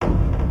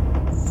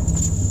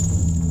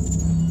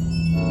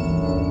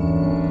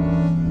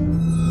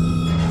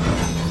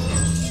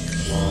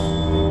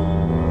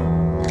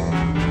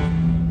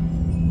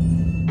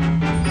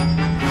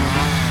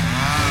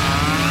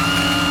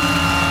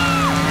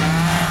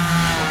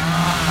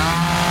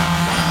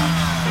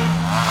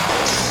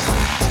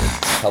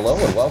Hello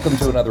and welcome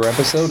to another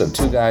episode of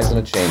Two Guys and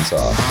a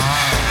Chainsaw.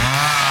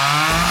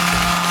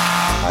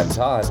 I'm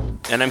Todd.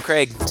 And I'm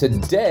Craig.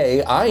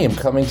 Today, I am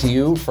coming to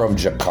you from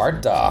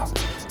Jakarta.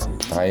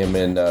 I am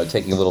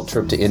taking a little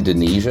trip to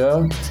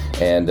Indonesia,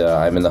 and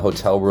I'm in the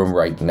hotel room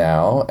right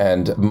now.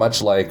 And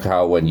much like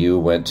how when you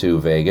went to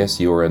Vegas,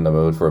 you were in the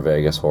mood for a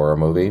Vegas horror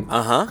movie.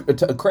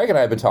 Craig and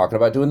I have been talking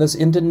about doing this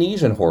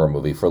Indonesian horror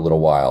movie for a little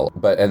while,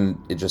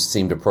 and it just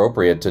seemed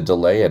appropriate to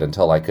delay it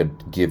until I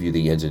could give you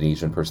the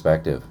Indonesian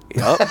perspective.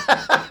 Yep.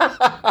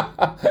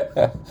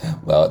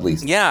 Well, at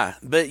least. Yeah,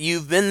 but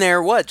you've been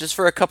there, just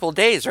for a couple of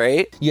days,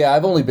 right? Yeah,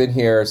 I've only been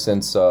here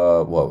since,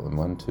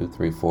 1, 2,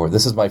 3, 4.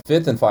 This is my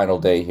 5th and final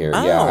day here.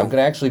 Oh. Yeah, I'm going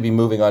to actually be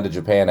moving on to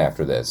Japan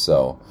after this,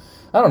 so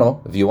I don't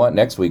know. If you want,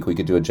 next week we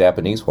could do a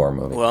Japanese horror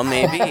movie. Well,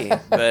 maybe,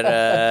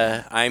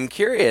 but I'm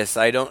curious.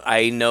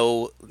 I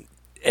know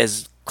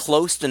as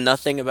close to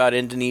nothing about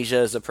Indonesia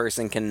as a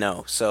person can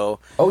know. So,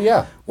 oh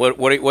yeah, what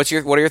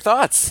are your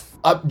thoughts?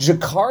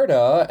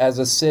 Jakarta as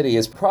a city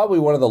is probably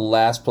one of the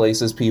last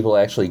places people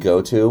actually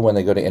go to when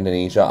they go to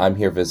Indonesia. I'm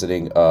here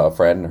visiting a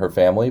friend and her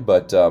family,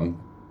 but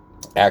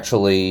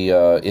actually,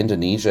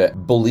 Indonesia,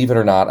 believe it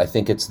or not, I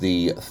think it's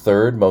the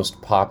 3rd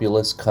most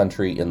populous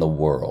country in the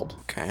world.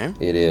 Okay.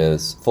 It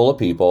is full of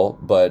people,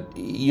 but,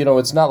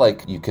 it's not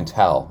like you can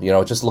tell.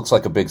 It just looks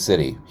like a big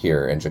city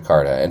here in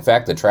Jakarta. In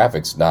fact, the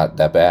traffic's not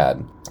that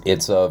bad.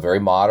 It's a very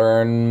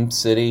modern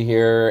city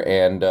here,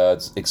 and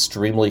it's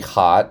extremely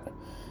hot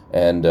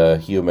and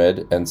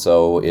humid, and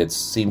so it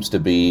seems to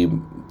be,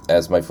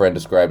 as my friend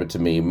described it to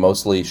me,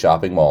 mostly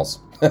shopping malls.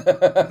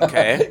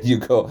 Okay. You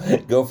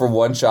go from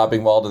one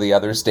shopping mall to the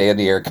other, stay in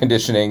the air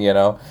conditioning,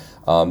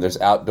 There's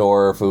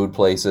outdoor food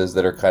places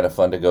that are kind of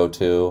fun to go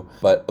to.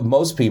 But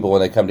most people, when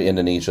they come to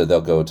Indonesia,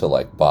 they'll go to,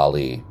 like,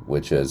 Bali,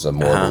 which is a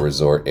more of a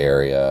resort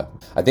area.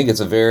 I think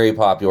it's a very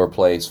popular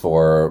place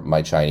for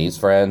my Chinese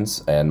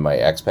friends and my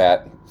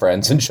expat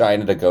friends in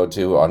China to go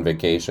to on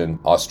vacation.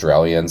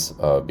 Australians,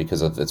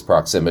 because of its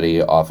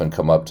proximity, often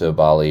come up to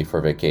Bali for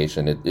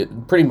vacation.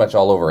 It pretty much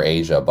all over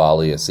Asia,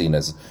 Bali is seen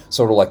as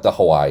sort of like the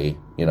Hawaii,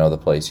 the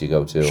place you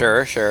go to.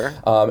 Sure.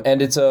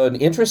 And it's an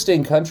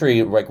interesting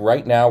country. Like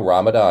right now,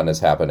 Ramadan is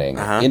happening.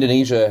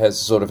 Indonesia has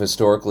sort of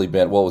historically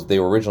been, they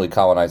were originally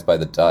colonized by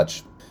the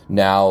Dutch.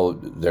 Now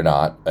they're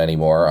not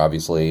anymore,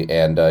 obviously,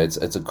 and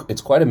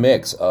it's quite a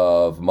mix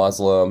of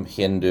Muslim,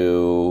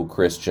 Hindu,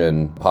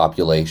 Christian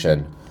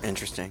population.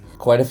 Interesting.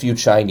 Quite a few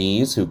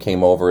Chinese who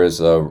came over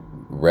as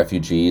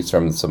refugees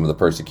from some of the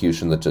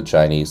persecution that the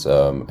Chinese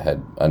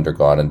had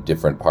undergone in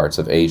different parts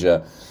of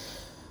Asia.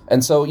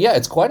 And so, yeah,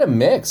 it's quite a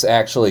mix,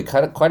 actually,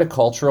 quite a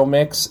cultural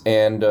mix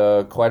and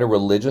quite a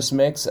religious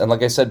mix. And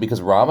like I said, because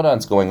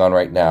Ramadan's going on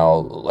right now,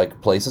 like,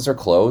 places are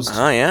closed.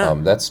 Oh, yeah.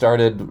 That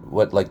started,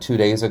 2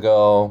 days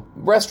ago?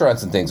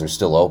 Restaurants and things are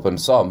still open.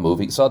 Saw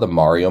the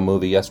Mario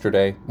movie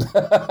yesterday.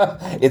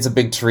 It's a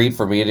big treat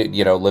for me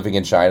to, living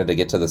in China, to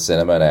get to the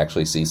cinema and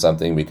actually see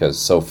something, because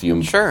so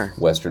few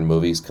Western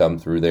movies come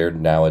through there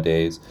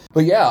nowadays.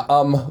 But yeah,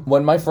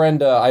 when my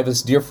friend, I have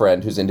this dear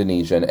friend who's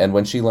Indonesian, and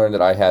when she learned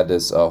that I had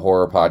this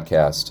horror podcast,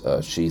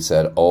 she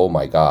said, oh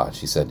my God,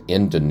 she said,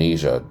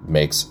 Indonesia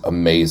makes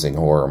amazing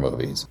horror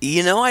movies.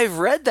 I've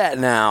read that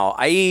now.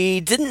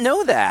 I didn't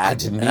know that. I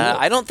didn't either.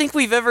 I don't think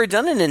we've ever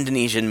done an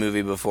Indonesian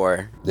movie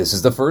before. This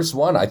is the first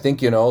one. I think,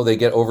 they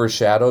get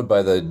overshadowed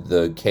by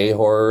the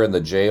K-horror and the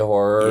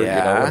J-horror,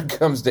 when it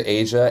comes to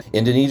Asia.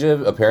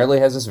 Indonesia apparently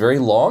has this very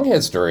long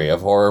history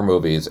of horror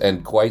movies,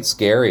 and quite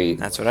scary.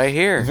 That's what I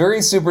hear.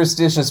 Very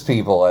superstitious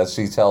people, as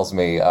she tells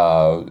me.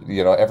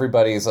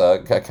 Everybody's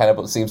kind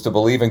of seems to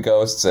believe in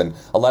ghosts, and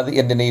a lot of the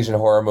Indonesian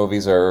horror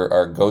movies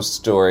are ghost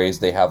stories.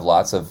 They have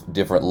lots of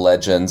different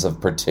legends of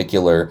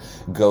particular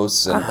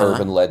ghosts and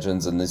urban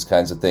legends and these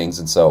kinds of things.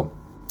 And so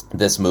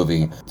this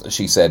movie,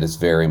 she said, is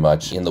very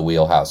much in the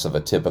wheelhouse of a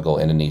typical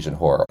Indonesian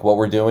horror. What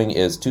we're doing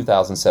is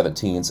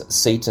 2017's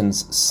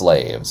Satan's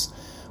Slaves,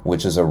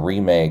 which is a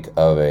remake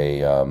of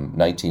a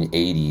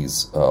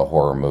 1980s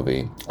horror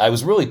movie. I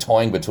was really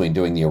toying between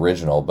doing the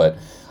original, but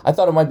I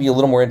thought it might be a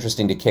little more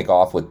interesting to kick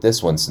off with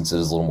this one since it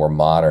is a little more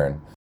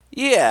modern.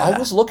 Yeah. I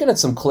was looking at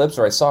some clips,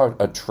 or I saw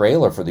a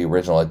trailer for the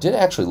original. It did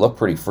actually look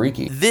pretty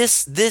freaky.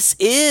 This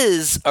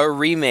is a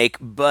remake,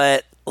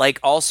 but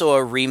also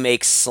a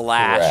remake /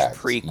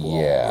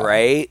 prequel,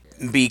 right?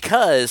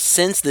 Because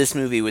since this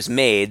movie was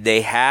made, they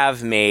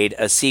have made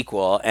a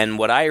sequel, and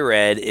what I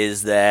read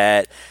is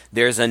that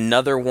there's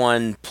another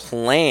one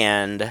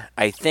planned,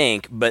 I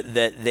think, but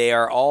that they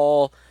are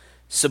all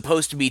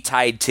supposed to be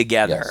tied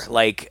together.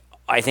 Yes.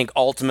 I think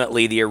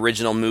ultimately the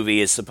original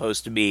movie is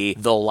supposed to be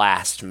the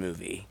last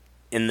movie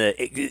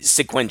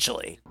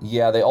sequentially.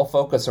 Yeah, they all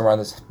focus around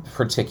this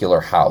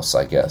particular house,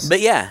 I guess. But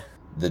yeah.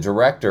 the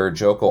director,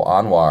 Joko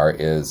Anwar,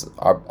 is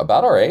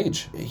about our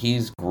age.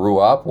 He grew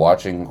up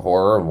watching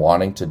horror and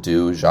wanting to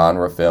do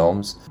genre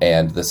films,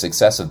 and the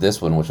success of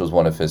this one, which was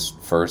one of his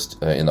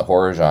first in the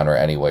horror genre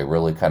anyway,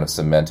 really kind of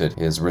cemented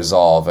his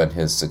resolve and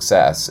his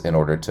success in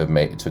order to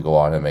go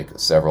on and make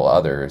several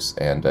others.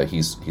 And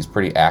he's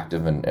pretty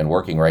active and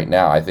working right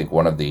now. I think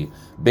one of the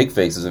big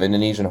faces of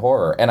Indonesian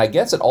horror. And I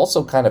guess it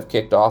also kind of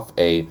kicked off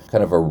a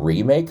kind of a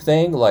remake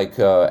thing. Like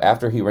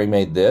after he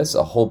remade this,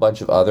 a whole bunch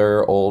of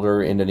other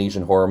older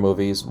Indonesian horror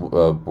movies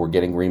were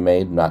getting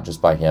remade, not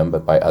just by him,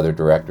 but by other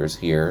directors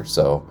here.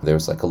 So there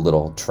was like a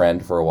little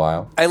trend for a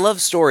while. I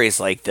love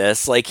stories like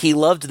this. Like, he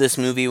loved this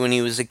movie when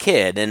he was a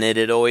kid, and it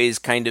had always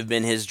kind of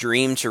been his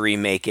dream to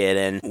remake it.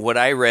 And what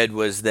I read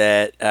was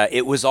that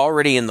it was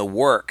already in the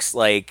works.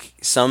 Like,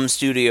 some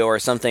studio or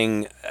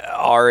something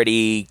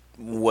already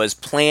was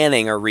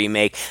planning a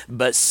remake,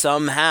 but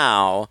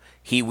somehow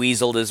he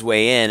weaseled his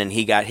way in and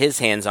he got his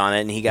hands on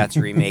it and he got to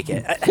remake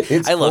it.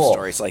 I love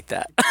stories like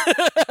that.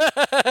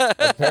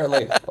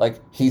 Apparently, like,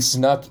 he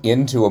snuck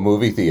into a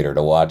movie theater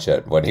to watch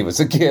it when he was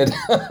a kid.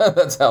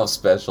 That's how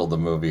special the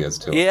movie is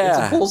to him.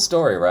 Yeah. It's a cool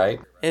story,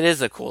 right? It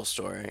is a cool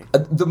story.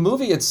 The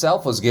movie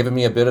itself was giving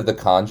me a bit of the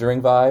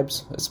Conjuring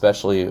vibes,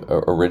 especially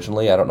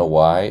originally. I don't know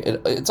why.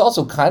 It's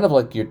also kind of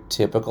like your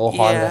typical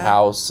haunted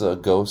house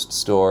ghost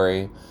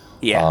story.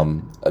 Yeah.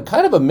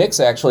 Kind of a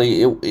mix,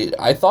 actually.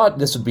 I thought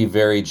this would be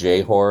very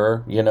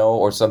J-horror,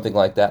 or something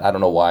like that. I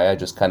don't know why. I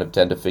just kind of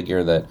tend to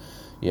figure that,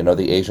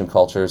 the Asian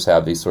cultures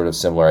have these sort of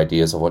similar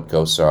ideas of what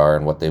ghosts are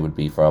and what they would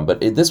be from. But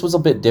this was a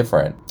bit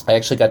different. I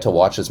actually got to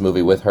watch this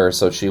movie with her,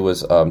 so she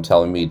was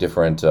telling me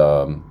different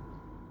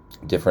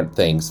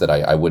things that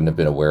I wouldn't have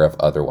been aware of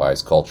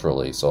otherwise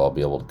culturally, so I'll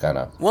be able to kind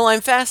of... Well,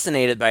 I'm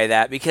fascinated by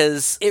that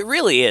because it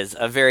really is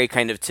a very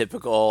kind of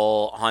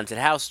typical haunted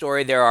house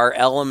story. There are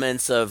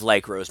elements of,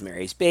 like,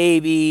 Rosemary's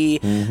Baby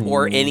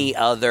or any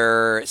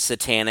other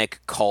satanic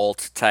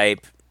cult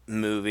type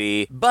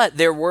movie, but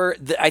there were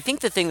I think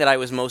the thing that I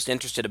was most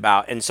interested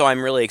about, and so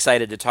I'm really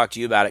excited to talk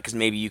to you about it because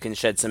maybe you can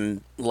shed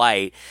some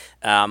light,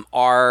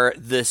 are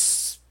the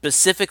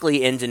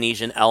specifically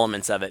Indonesian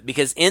elements of it.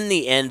 Because in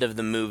the end of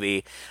the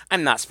movie,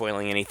 I'm not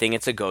spoiling anything,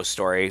 it's a ghost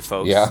story,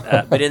 folks,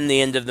 but in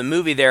the end of the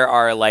movie there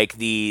are like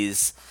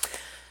these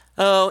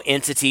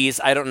entities.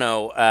 I don't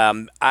know.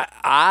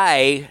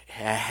 I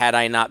had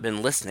I not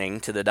been listening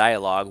to the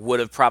dialogue, would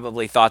have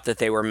probably thought that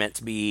they were meant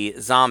to be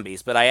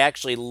zombies. But I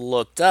actually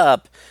looked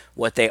up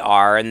what they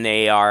are, and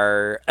they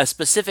are a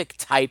specific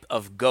type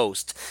of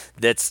ghost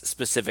that's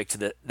specific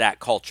to that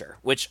culture,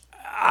 which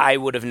I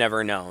would have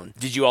never known.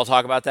 Did you all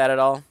talk about that at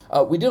all?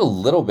 We did a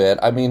little bit.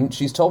 I mean,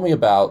 she's told me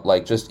about,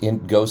 like, just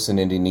ghosts in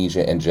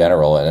Indonesia in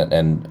general,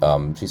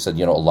 and she said,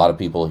 a lot of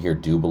people here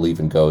do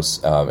believe in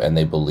ghosts, and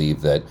they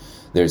believe that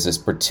there's this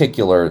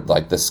particular,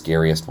 like, the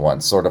scariest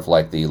one, sort of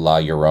like the La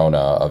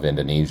Llorona of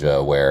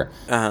Indonesia, where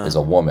there's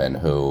a woman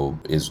who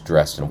is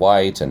dressed in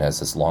white and has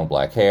this long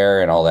black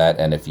hair and all that,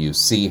 and if you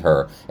see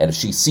her, and if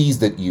she sees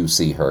that you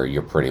see her,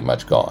 you're pretty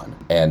much gone.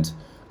 And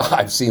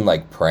I've seen,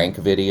 like, prank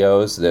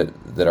videos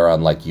that are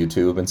on, like,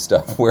 YouTube and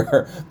stuff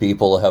where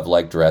people have,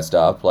 like, dressed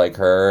up like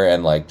her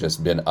and, like,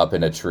 just been up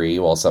in a tree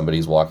while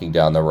somebody's walking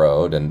down the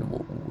road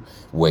and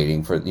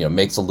waiting for,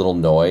 makes a little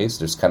noise.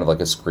 There's kind of like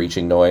a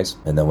screeching noise.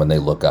 And then when they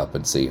look up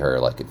and see her,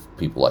 like, if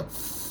people, like,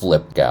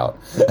 flip out.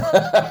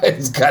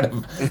 It's kind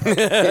of,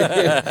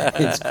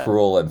 it's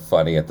cruel and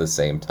funny at the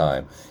same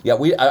time. Yeah,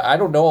 I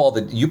don't know all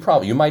the,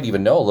 you might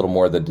even know a little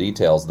more of the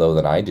details, though,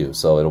 than I do,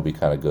 so it'll be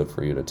kind of good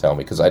for you to tell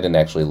me, because I didn't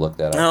actually look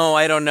that up. No,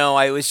 I don't know.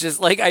 I was just,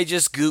 like, I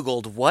just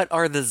Googled, what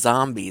are the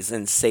zombies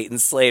in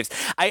Satan's Slaves?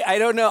 I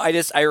don't know.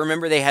 I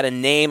remember they had a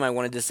name. I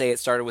wanted to say it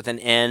started with an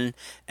N,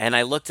 and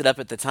I looked it up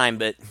at the time,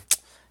 but...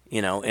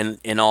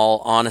 in all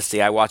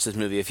honesty, I watched this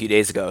movie a few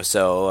days ago,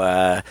 so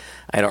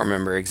I don't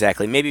remember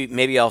exactly.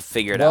 Maybe I'll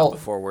figure it out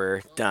before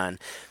we're done.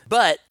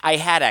 But I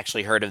had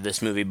actually heard of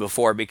this movie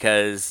before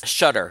because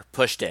Shudder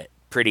pushed it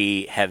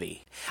pretty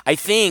heavy. I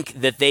think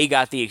that they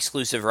got the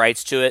exclusive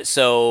rights to it,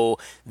 so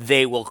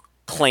they will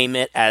claim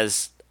it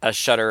as a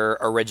Shudder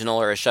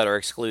original or a Shudder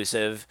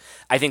exclusive.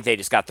 I think they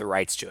just got the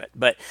rights to it.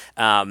 But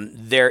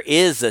there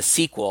is a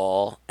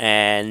sequel,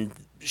 and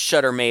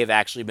Shudder may have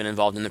actually been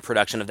involved in the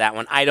production of that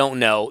one. I don't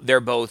know. They're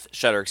both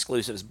Shudder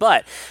exclusives.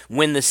 But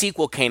when the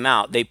sequel came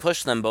out, they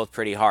pushed them both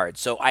pretty hard.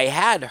 So I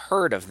had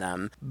heard of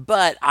them,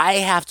 but I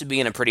have to be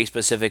in a pretty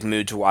specific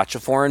mood to watch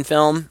a foreign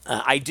film.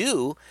 I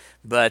do,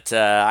 but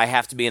I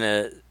have to be in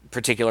a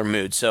particular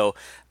mood. So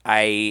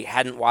I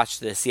hadn't watched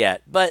this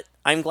yet, but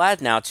I'm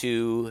glad now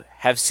to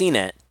have seen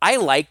it. I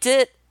liked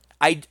it.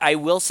 I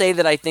will say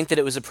that I think that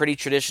it was a pretty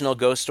traditional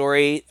ghost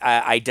story.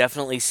 I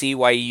definitely see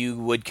why you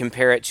would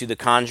compare it to The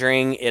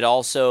Conjuring. It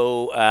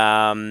also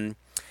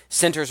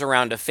centers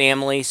around a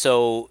family,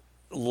 so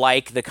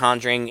like The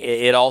Conjuring,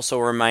 it also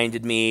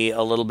reminded me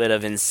a little bit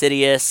of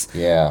Insidious.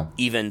 Yeah.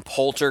 Even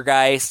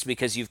Poltergeist,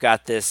 because you've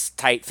got this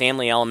tight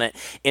family element.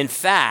 In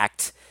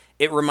fact,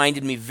 it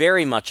reminded me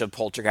very much of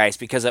Poltergeist,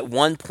 because at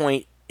one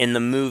point in the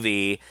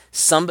movie,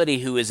 somebody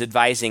who is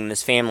advising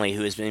this family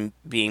who has been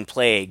being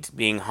plagued,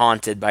 being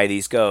haunted by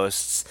these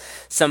ghosts,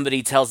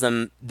 somebody tells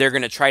them they're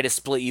going to try to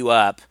split you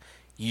up.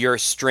 Your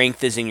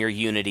strength is in your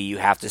unity. You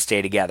have to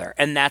stay together.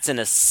 And that's an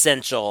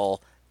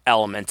essential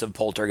element of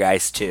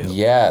Poltergeist 2.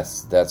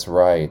 Yes, that's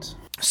right.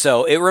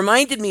 So it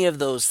reminded me of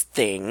those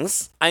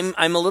things. I'm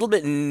a little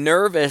bit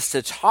nervous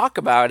to talk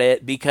about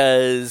it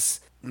because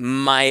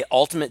my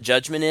ultimate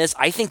judgment is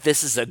I think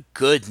this is a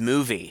good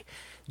movie.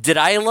 Did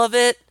I love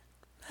it?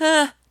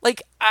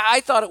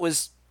 I thought it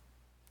was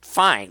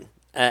fine.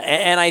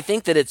 And I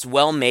think that it's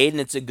well made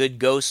and it's a good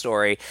ghost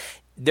story.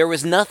 There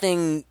was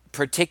nothing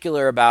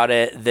particular about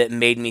it that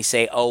made me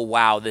say, oh,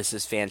 wow, this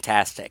is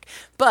fantastic.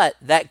 But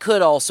that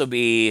could also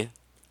be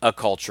a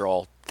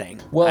cultural thing.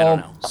 Well, I don't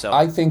know. So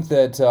I think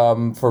that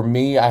for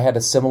me, I had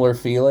a similar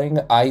feeling.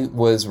 I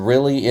was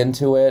really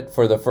into it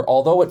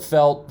although it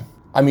felt,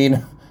 I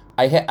mean,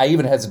 I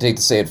even hesitate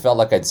to say it felt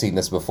like I'd seen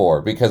this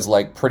before because,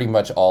 like, pretty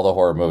much all the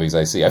horror movies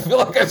I see, I feel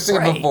like I've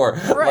seen before.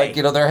 Right.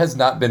 Like, there has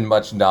not been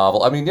much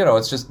novel. I mean,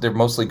 it's just, they're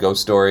mostly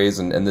ghost stories,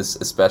 and this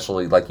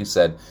especially, like you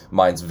said,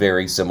 mine's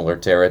very similar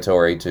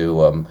territory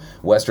to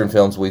Western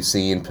films we've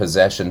seen,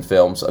 possession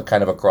films,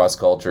 kind of across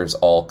cultures,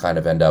 all kind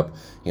of end up,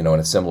 in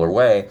a similar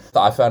way.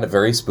 I found it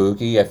very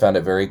spooky. I found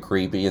it very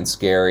creepy and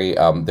scary.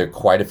 There are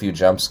quite a few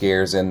jump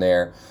scares in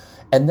there.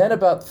 And then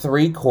about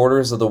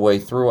 3/4 of the way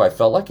through, I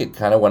felt like it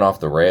kind of went off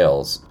the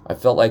rails. I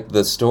felt like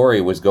the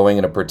story was going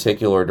in a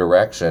particular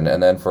direction,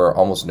 and then for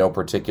almost no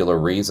particular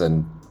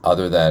reason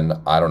other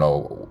than, I don't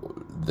know,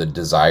 the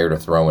desire to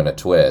throw in a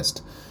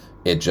twist,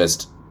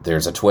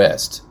 there's a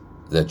twist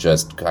that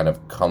just kind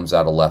of comes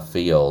out of left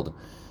field.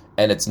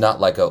 And it's not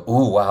like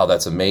ooh, wow,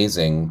 that's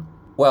amazing.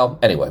 Well,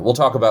 anyway, we'll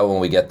talk about it when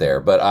we get there.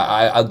 But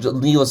I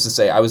needless to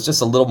say, I was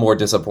just a little more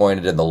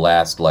disappointed in the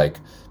last,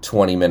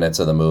 20 minutes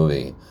of the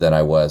movie than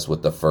I was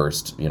with the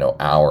first,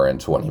 hour and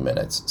 20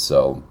 minutes.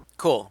 So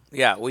cool.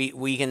 Yeah,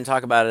 we can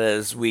talk about it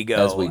as we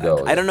go. As we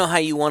go. I don't know how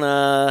you want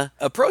to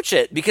approach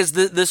it because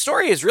the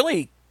story is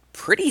really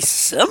pretty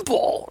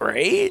simple,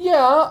 right?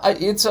 Yeah,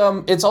 it's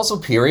also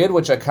period,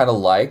 which I kind of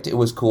liked. It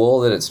was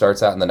cool that it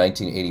starts out in the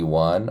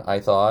 1981, I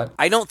thought.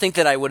 I don't think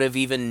that I would have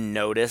even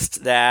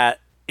noticed that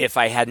if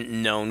I hadn't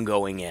known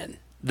going in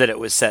that it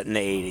was set in the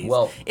 80s.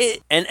 Well,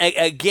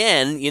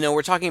 again,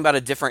 we're talking about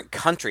a different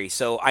country,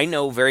 so I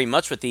know very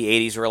much what the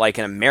 80s were like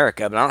in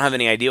America, but I don't have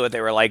any idea what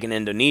they were like in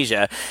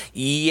Indonesia.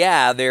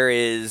 Yeah, there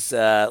is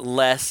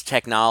less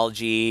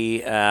technology.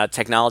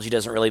 Technology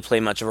doesn't really play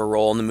much of a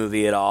role in the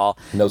movie at all.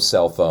 No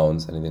cell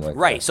phones, anything like that.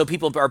 Right, so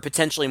people are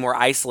potentially more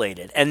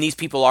isolated, and these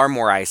people are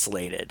more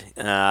isolated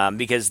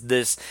because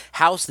this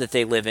house that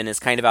they live in is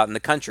kind of out in the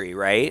country,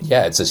 right?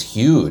 Yeah, it's this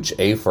huge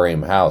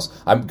A-frame house.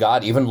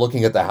 Even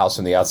looking at the house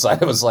from the outside,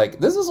 it was like,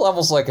 this is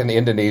almost like an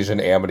Indonesian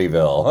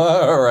Amityville.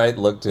 All right,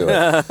 look to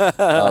it.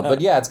 But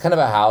yeah, it's kind of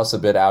a house a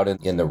bit out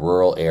in the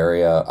rural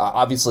area.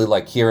 Obviously,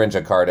 like here in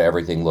Jakarta,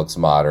 everything looks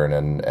modern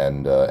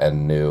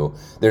and new.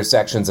 There's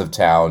sections of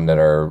town that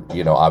are,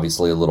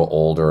 obviously a little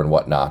older and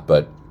whatnot,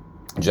 but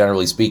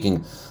generally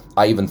speaking,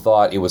 I even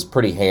thought it was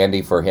pretty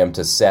handy for him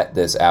to set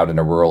this out in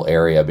a rural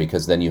area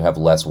because then you have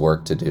less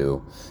work to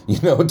do,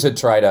 to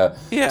try to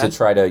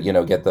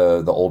get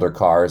the older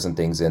cars and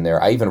things in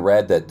there. I even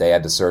read that they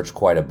had to search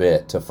quite a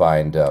bit to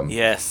find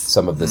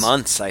some of this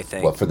months, I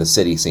think. For the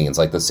city scenes,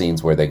 like the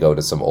scenes where they go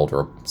to some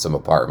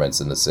apartments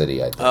in the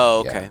city, I think. Oh,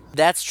 okay. Yeah.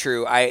 That's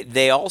true.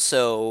 They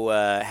also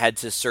had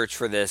to search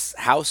for this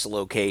house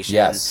location.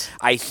 Yes.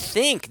 I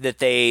think that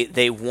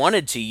they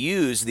wanted to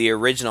use the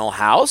original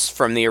house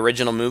from the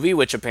original movie,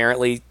 which apparently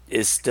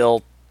is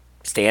still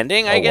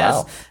standing, I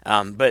guess.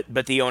 Wow.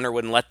 But the owner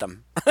wouldn't let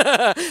them,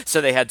 so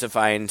they had to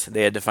find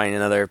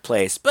another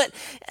place. But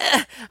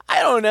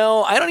I don't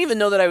know. I don't even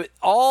know that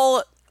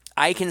all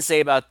I can say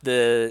about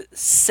the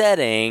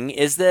setting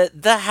is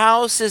that the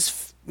house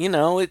is,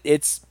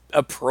 it's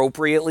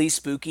appropriately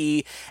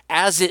spooky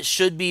as it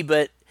should be,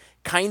 but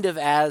kind of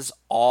as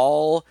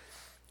all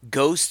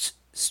ghost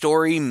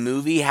story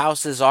movie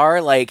houses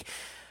are. Like,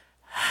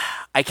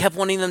 I kept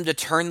wanting them to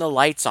turn the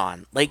lights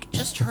on. Like,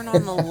 just turn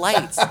on the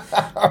lights.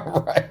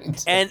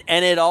 Right. And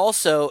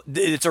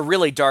it's a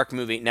really dark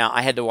movie. Now,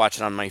 I had to watch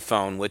it on my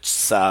phone, which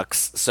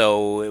sucks.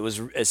 So it was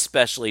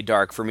especially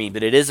dark for me.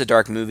 But it is a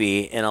dark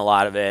movie in a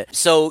lot of it.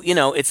 So,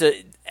 it's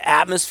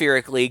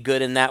atmospherically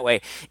good in that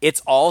way.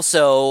 It's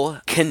also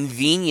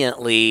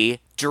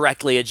conveniently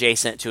directly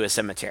adjacent to a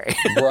cemetery.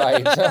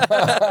 Right.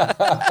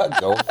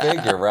 Go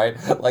figure, right?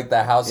 Like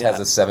the house has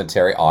a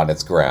cemetery on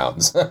its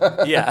grounds.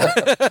 Yeah.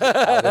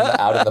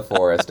 out in the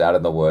forest, out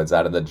in the woods,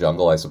 out in the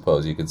jungle, I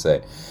suppose you could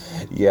say.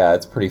 Yeah,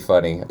 it's pretty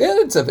funny.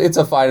 It's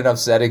a fine enough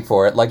setting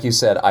for it. Like you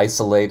said,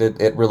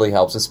 isolated. It really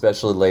helps,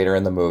 especially later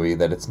in the movie,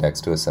 that it's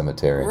next to a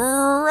cemetery.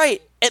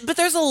 Right. But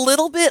there's a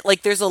little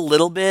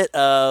bit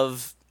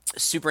of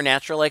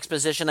supernatural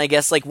exposition, I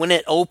guess. Like when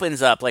it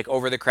opens up, like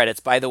over the credits.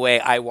 By the way,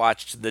 I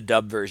watched the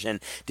dub version.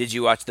 Did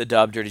you watch the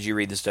dubbed or did you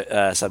read the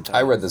subtitles?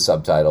 I read the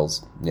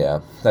subtitles.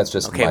 Yeah, that's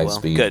just my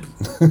speed. Good.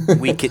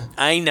 We could.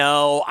 I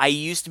know. I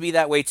used to be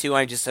that way too.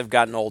 I just have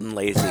gotten old and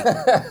lazy.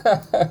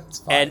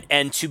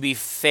 And to be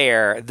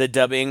fair, the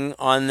dubbing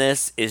on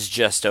this is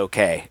just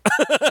okay.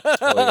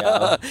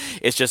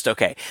 It's just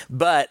okay.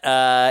 But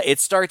it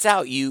starts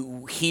out,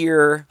 you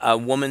hear a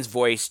woman's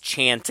voice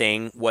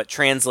chanting what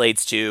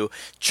translates to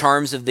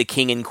 "Charms of the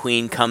king and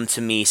queen come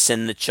to me,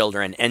 send the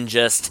children," and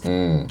just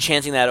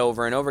chanting that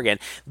over and over again.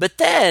 But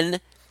then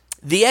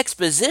the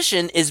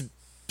exposition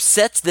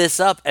sets this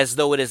up as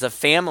though it is a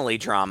family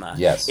drama.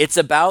 Yes. It's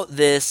about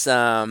this,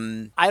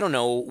 I don't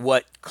know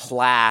what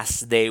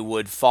class they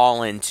would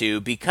fall into,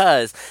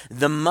 because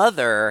the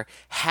mother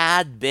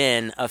had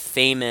been a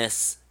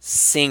famous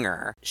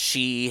singer.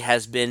 She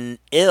has been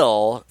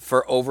ill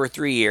for over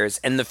 3 years,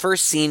 and the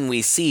first scene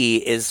we see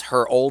is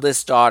her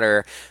oldest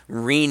daughter,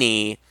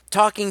 Rini,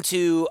 talking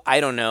to, I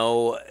don't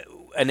know,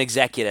 an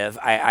executive,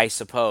 I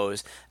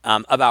suppose,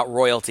 about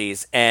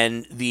royalties,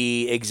 and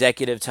the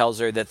executive tells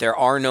her that there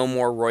are no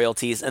more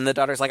royalties, and the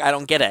daughter's like, I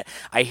don't get it.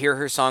 I hear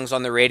her songs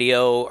on the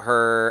radio,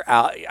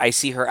 I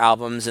see her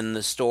albums in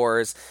the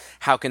stores.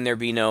 How can there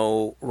be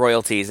no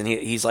royalties? And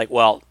he's like,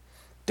 well,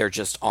 there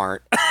just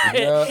aren't.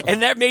 Yeah.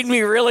 And that made me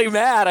really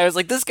mad. I was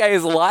like, this guy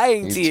is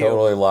lying to you. He's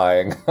totally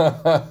lying.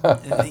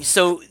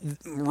 So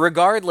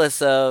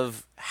regardless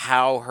of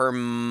how her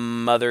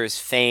mother's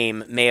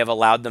fame may have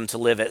allowed them to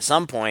live at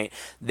some point,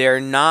 they're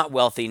not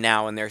wealthy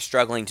now, and they're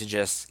struggling to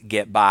just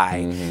get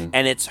by. Mm-hmm.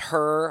 And it's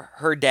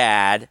her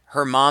dad,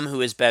 her mom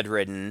who is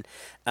bedridden,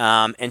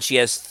 and she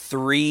has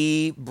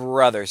three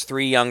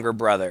younger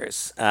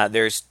brothers.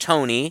 There's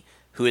Tony,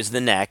 who is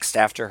the next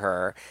after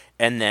her,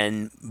 and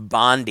then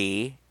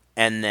Bondi,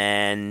 and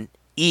then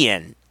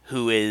Ian,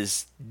 who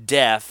is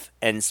deaf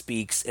and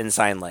speaks in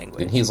sign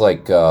language. And he's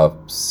like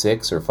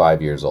 6 or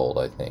 5 years old,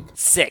 I think.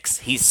 6.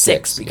 He's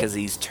 6 because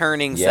he's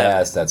turning 7.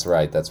 Yes, that's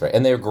right.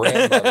 And their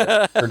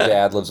grandmother, her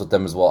dad lives with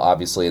them as well,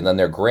 obviously. And then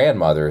their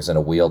grandmother is in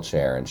a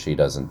wheelchair, and she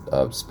doesn't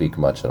speak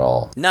much at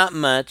all. Not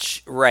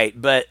much,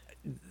 right. But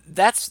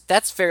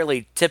that's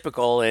fairly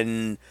typical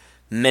in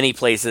many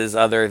places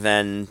other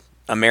than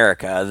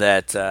America,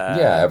 that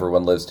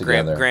everyone lives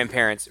together.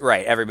 Grandparents,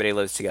 right? Everybody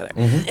lives together,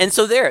 and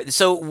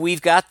so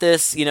we've got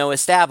this,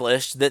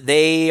 established that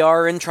they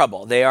are in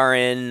trouble. They are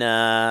in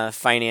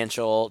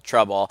financial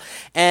trouble,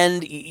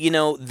 and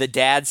the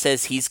dad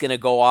says he's going to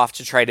go off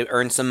to try to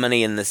earn some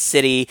money in the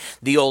city.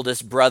 The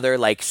oldest brother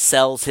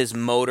sells his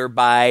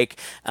motorbike,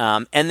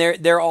 and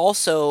they're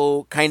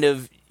also kind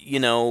of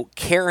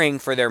caring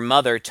for their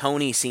mother.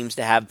 Tony seems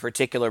to have a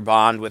particular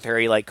bond with her.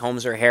 He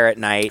combs her hair at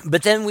night.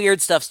 But then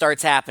weird stuff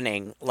starts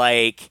happening.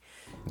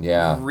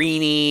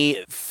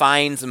 Rini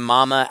finds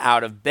Mama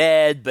out of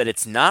bed, but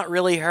it's not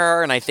really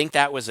her, and I think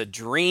that was a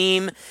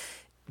dream.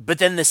 But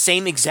then the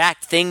same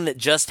exact thing that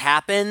just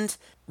happened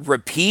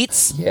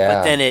repeats,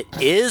 but then it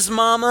is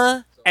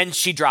Mama, and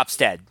she drops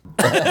dead.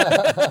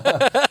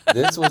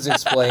 This was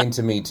explained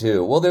to me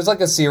too. Well, there's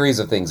a series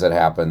of things that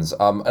happens,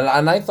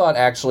 and I thought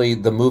actually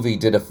the movie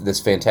did this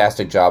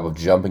fantastic job of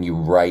jumping you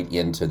right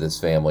into this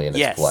family and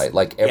its plight.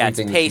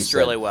 Everything it's paced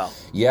really well.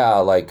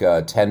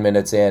 Yeah, 10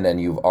 minutes in,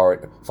 and you've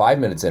already 5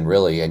 minutes in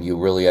really, and you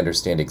really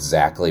understand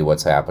exactly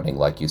what's happening.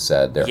 Like you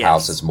said, their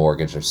house is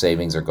mortgaged, their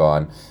savings are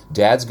gone.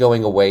 Dad's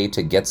going away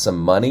to get some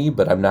money,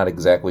 but I'm not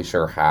exactly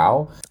sure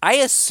how. I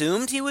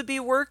assumed he would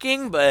be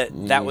working, but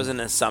that was an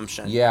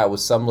assumption. Yeah, it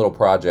was some little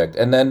project,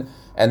 and then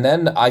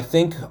I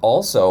think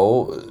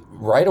also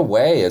right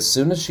away, as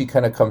soon as she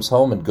kind of comes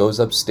home and goes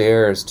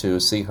upstairs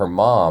to see her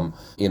mom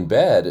in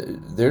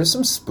bed, there's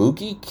some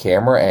spooky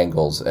camera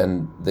angles,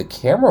 and the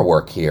camera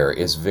work here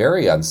is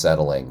very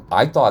unsettling.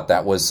 I thought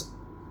that was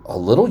a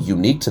little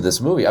unique to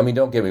this movie. I mean,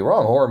 don't get me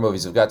wrong, horror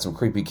movies have got some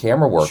creepy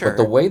camera work, but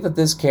the way that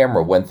this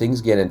camera, when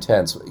things get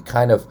intense,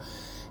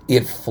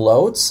 it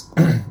floats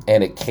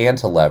and it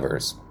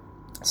cantilevers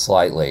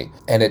slightly.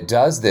 And it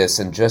does this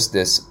in just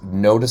this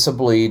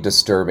noticeably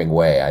disturbing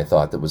way, I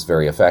thought, that was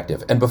very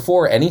effective. And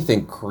before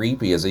anything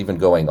creepy is even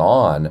going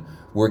on,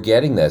 we're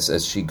getting this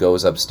as she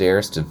goes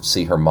upstairs to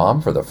see her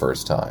mom for the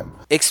first time.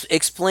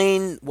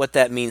 Explain what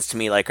that means to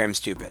me, like I'm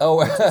stupid.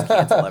 Oh,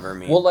 cantilever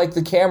mean? Well,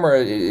 the camera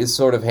is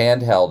sort of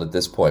handheld at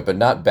this point, but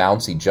not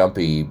bouncy,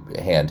 jumpy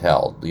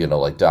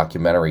handheld,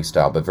 documentary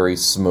style, but very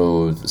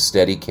smooth,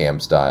 steady cam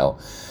style.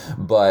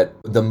 But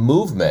the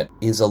movement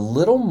is a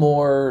little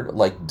more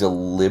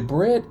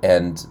deliberate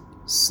and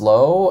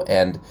slow,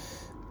 and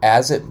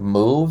as it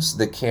moves,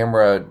 the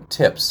camera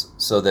tips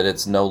so that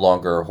it's no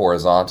longer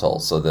horizontal,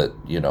 so that,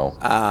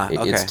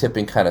 it's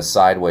tipping kind of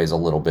sideways a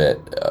little bit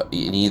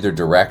in either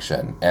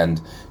direction.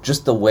 And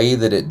just the way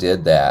that it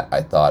did that,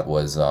 I thought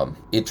was,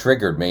 it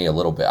triggered me a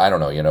little bit. I don't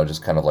know,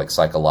 just kind of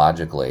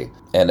psychologically.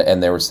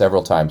 And there were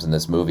several times in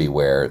this movie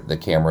where the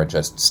camera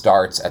just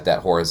starts at that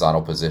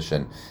horizontal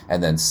position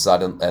and then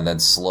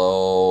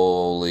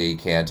slowly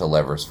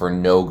cantilevers for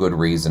no good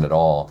reason at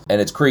all.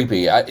 And it's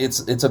creepy.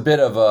 It's a bit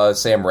of a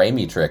Sam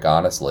Raimi trick trick,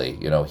 honestly.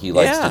 You know, he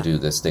likes to do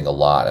this thing a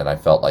lot, and I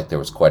felt like there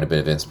was quite a bit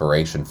of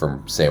inspiration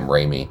from Sam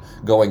Raimi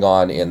going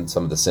on in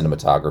some of the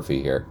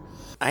cinematography here.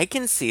 I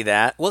can see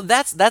that. Well,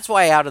 that's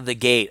why out of the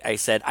gate I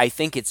said I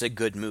think it's a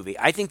good movie.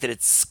 I think that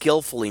it's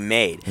skillfully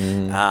made.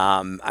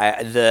 The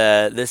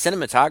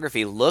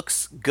cinematography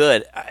looks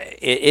good.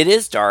 It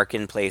is dark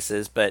in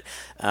places, but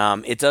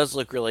it does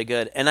look really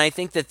good. And I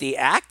think that the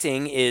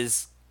acting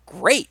is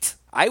great.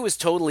 I was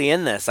totally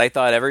in this. I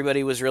thought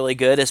everybody was really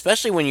good,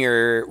 especially when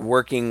you're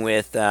working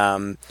with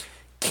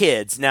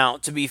kids. Now,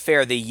 to be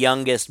fair, the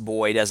youngest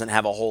boy doesn't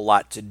have a whole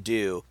lot to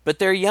do, but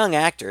they're young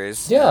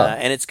actors,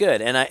 and it's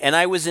good. And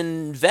I was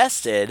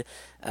invested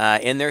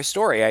in their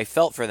story. I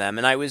felt for them,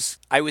 and I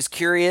was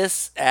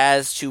curious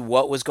as to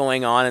what was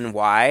going on and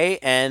why.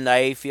 And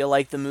I feel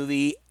like the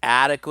movie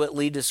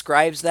adequately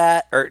describes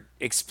that or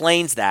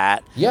explains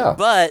that. Yeah,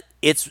 but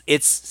it's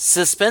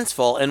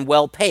suspenseful and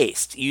well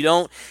paced. You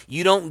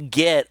don't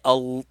get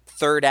a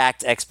third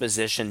act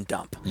exposition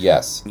dump.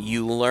 Yes.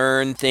 You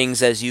learn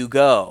things as you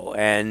go,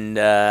 and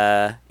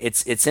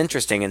it's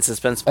interesting and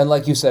suspenseful. And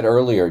like you said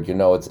earlier, you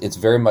know, it's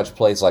very much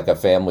plays like a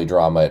family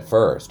drama at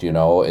first. You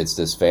know, it's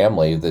this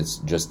family that's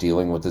just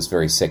dealing with this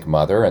very sick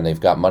mother, and they've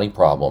got money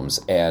problems.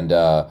 And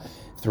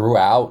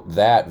throughout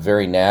that,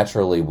 very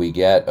naturally, we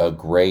get a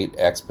great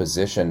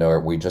exposition, or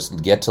we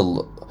just get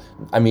to,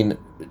 I mean,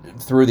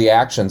 through the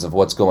actions of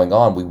what's going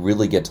on, we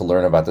really get to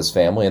learn about this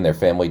family and their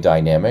family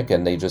dynamic,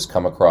 and they just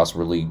come across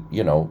really,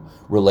 you know,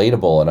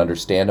 relatable and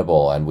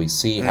understandable, and we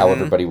see how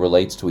everybody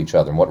relates to each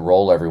other and what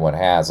role everyone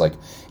has. Like,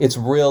 it's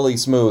really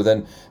smooth,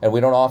 and we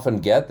don't often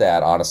get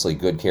that, honestly,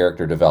 good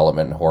character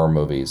development in horror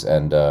movies,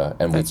 and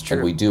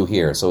we do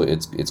here, so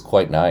it's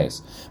quite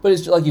nice. But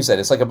it's like you said,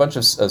 it's like a bunch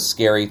of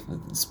scary,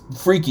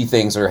 freaky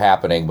things are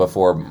happening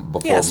before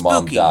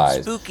mom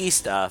dies. Spooky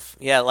stuff.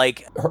 Yeah,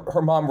 like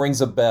her mom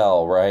rings a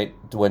bell, right,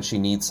 when she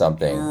needs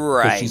something.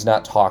 Right. But she's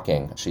not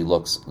talking. She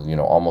looks, you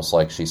know, almost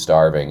like she's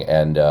starving,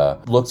 and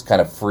looks kind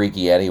of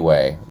freaky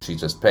anyway. She's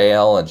just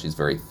pale, and she's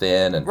very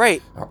thin,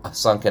 and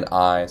sunken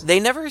eyes. They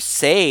never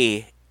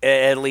say,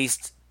 at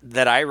least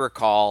that I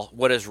recall,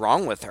 what is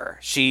wrong with her.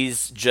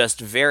 She's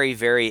just very,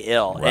 very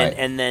ill, right.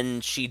 and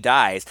then she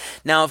dies.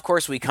 Now, of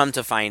course, we come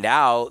to find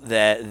out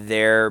that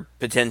there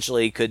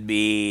potentially could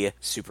be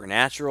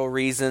supernatural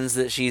reasons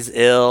that she's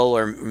ill,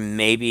 or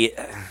maybe,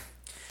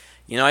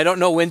 you know, I don't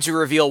know when to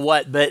reveal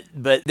what, but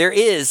there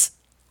is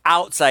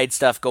outside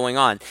stuff going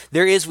on.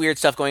 There is weird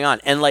stuff going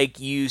on. And like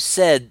you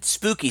said,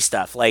 spooky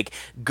stuff, like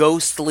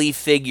ghostly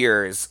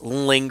figures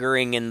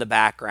lingering in the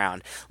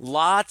background.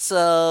 Lots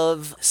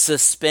of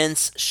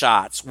suspense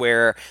shots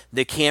where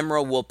the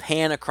camera will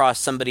pan across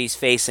somebody's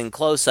face in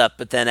close-up,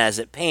 but then as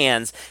it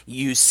pans,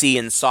 you see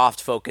in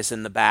soft focus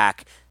in the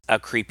back a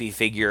creepy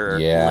figure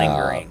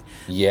lingering.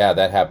 Yeah,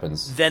 that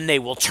happens. Then they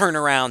will turn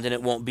around and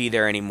it won't be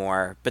there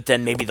anymore, but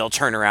then maybe they'll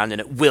turn around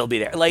and it will be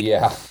there. Like,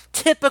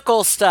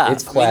 typical stuff.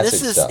 It's classic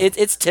stuff.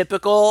 It's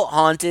typical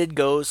haunted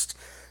ghost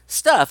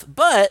stuff,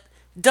 but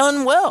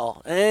done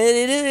well.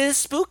 It is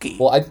spooky.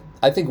 Well,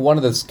 I think one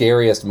of the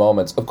scariest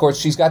moments, of course,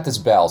 she's got this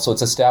bell, so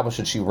it's established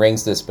that she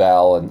rings this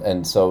bell,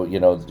 and so, you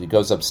know, it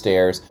goes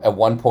upstairs. At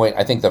one point,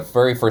 I think the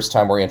very first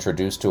time we're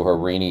introduced to her,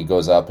 Renee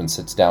goes up and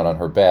sits down on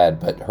her bed,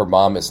 but her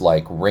mom is,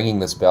 like, ringing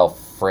this bell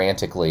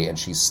frantically, and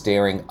she's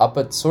staring up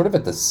at, sort of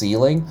at the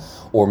ceiling,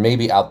 or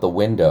maybe out the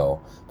window,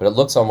 but it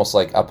looks almost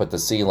like up at the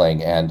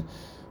ceiling, and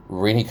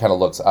Renee kind of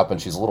looks up,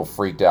 and she's a little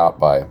freaked out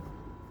by,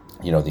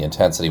 you know, the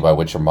intensity by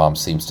which her mom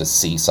seems to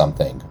see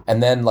something.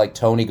 And then, like,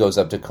 Tony goes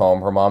up to comb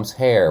her mom's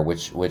hair,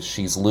 which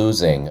she's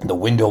losing. The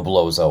window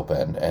blows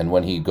open, and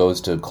when he goes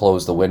to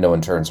close the window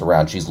and turns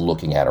around, she's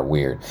looking at her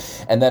weird.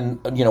 And then,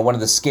 you know, one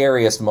of the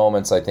scariest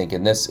moments, I think,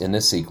 in this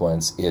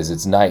sequence is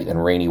it's night,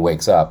 and Rainey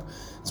wakes up.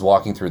 Is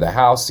walking through the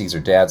house, sees her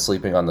dad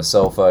sleeping on the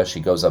sofa. She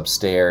goes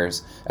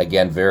upstairs.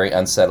 Again, very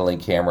unsettling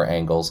camera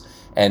angles.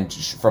 And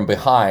from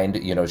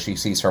behind, you know, she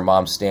sees her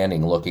mom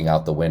standing looking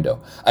out the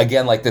window.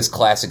 Again, like this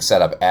classic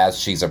setup, as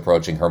she's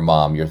approaching her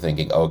mom, you're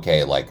thinking,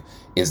 okay, like,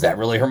 is that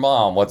really her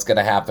mom? What's going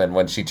to happen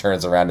when she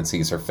turns around and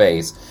sees her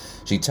face?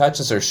 She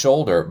touches her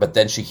shoulder, but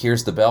then she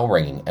hears the bell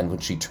ringing. And when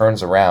she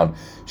turns around,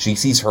 she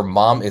sees her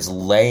mom is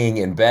laying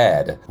in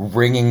bed,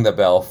 ringing the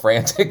bell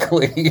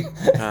frantically.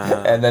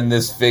 And then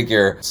this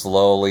figure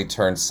slowly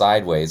turns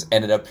sideways.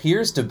 And it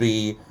appears to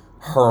be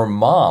her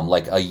mom,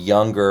 like a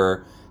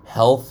younger,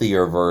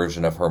 healthier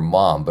version of her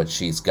mom, but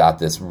she's got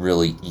this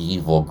really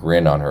evil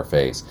grin on her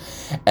face.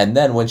 And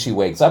then when she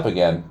wakes up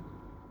again,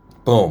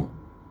 boom,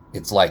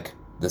 it's like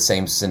the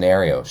same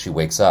scenario. She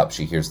wakes up,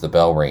 she hears the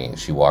bell ringing,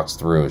 she walks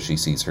through, she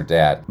sees her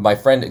dad. My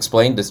friend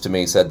explained this to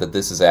me, said that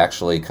this is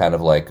actually kind of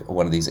like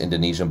one of these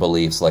Indonesian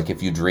beliefs, like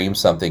if you dream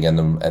something and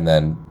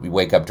then you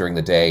wake up during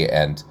the day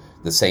and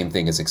the same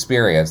thing is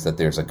experienced, that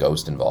there's a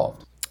ghost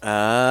involved.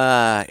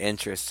 Ah,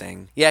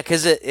 interesting. Yeah,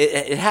 because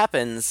it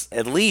happens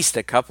at least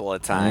a couple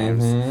of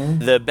times.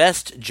 Mm-hmm. The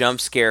best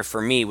jump scare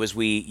for me was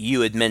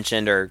you had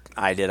mentioned, or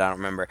I did, I don't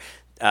remember,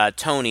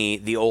 Tony,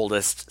 the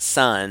oldest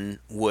son,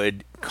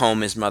 would comb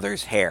his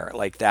mother's hair.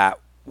 Like, that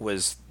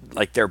was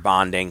like their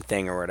bonding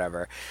thing or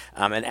whatever.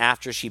 And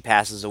after she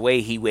passes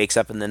away, he wakes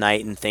up in the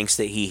night and thinks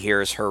that he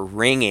hears her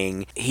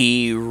ringing.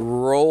 He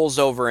rolls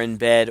over in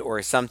bed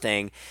or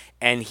something,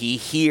 and he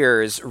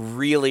hears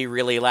really,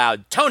 really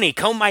loud, "Tony,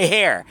 comb my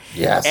hair."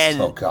 Yes. And,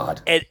 oh,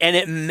 God. And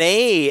it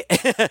may...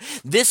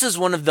 this is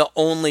one of the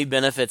only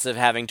benefits of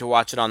having to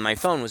watch it on my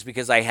phone, was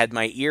because I had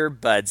my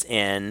earbuds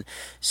in,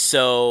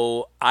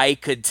 so I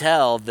could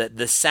tell that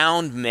the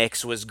sound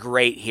mix was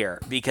great here,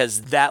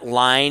 because that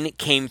line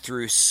came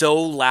through so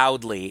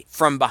loudly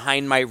from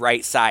behind my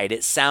right side.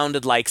 It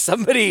sounded like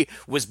somebody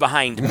was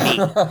behind me.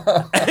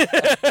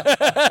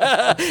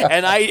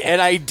 and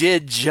I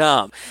did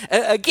jump.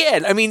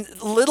 Again, I mean,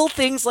 little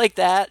things like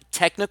that,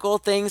 technical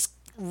things,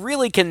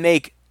 really can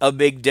make a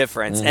big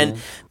difference.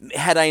 And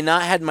had I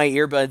not had my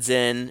earbuds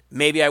in,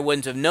 maybe I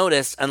wouldn't have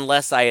noticed,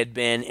 unless I had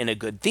been in a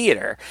good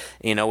theater,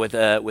 with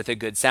a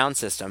good sound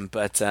system.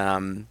 But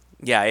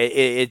yeah,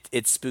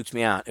 it spooked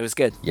me out. It was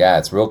good. Yeah,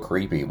 it's real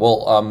creepy.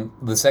 Well,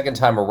 the second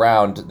time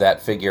around,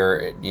 that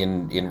figure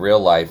in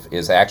real life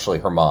is actually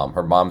her mom.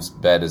 Her mom's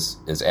bed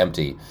is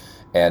empty.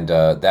 And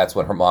that's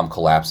when her mom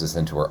collapses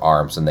into her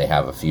arms, and they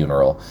have a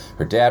funeral.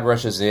 Her dad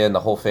rushes in, the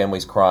whole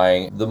family's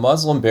crying. The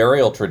Muslim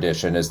burial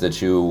tradition is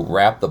that you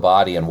wrap the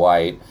body in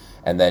white,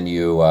 and then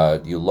you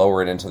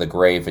lower it into the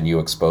grave and you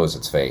expose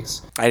its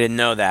face. I didn't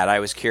know that. I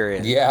was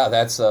curious. Yeah,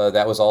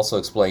 that was also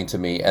explained to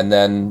me. And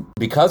then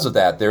because of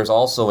that, there's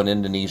also an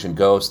Indonesian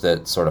ghost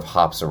that sort of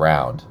hops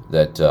around,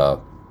 that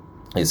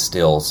is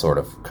still sort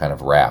of kind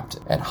of wrapped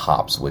and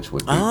hops, which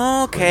would be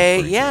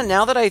okay. Yeah,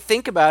 now that I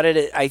think about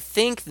it, I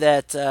think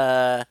that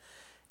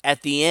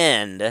at the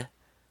end,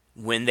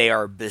 when they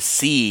are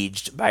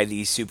besieged by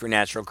these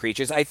supernatural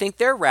creatures, I think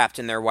they're wrapped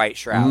in their white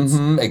shrouds.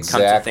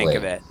 Exactly. Come to think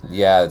of it.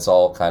 Yeah, it's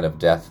all kind of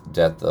death,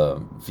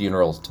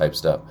 funeral type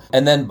stuff.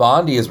 And then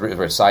Bondi is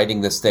reciting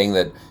this thing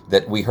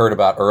that we heard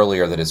about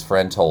earlier, that his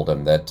friend told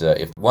him, that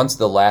if once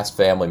the last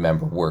family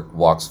member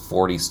walks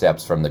 40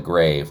 steps from the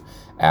grave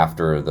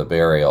after the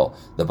burial,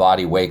 the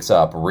body wakes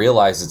up,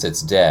 realizes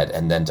it's dead,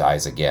 and then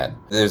dies again.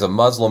 There's a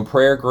Muslim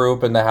prayer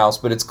group in the house,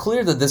 but it's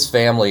clear that this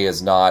family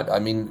is not,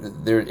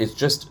 it's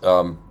just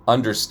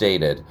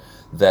understated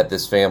that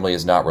this family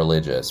is not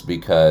religious,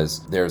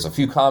 because there's a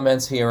few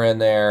comments here and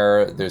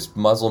there. There's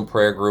Muslim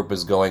prayer group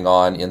is going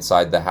on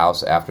inside the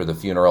house after the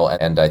funeral,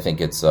 and I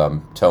think it's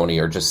Tony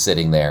are just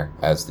sitting there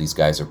as these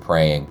guys are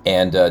praying.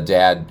 And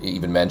Dad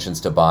even mentions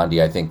to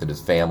Bondi, I think, that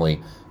his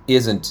family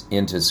isn't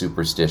into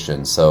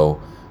superstition, so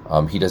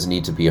he doesn't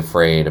need to be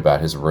afraid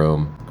about his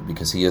room,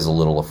 because he is a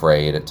little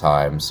afraid at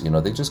times.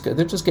 They're just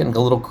getting a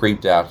little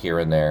creeped out here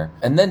and there.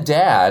 And then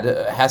Dad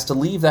has to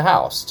leave the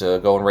house to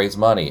go and raise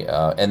money.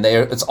 And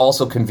it's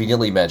also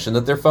conveniently mentioned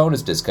that their phone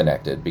is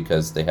disconnected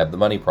because they have the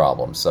money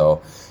problem.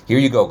 So here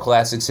you go,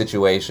 classic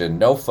situation.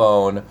 No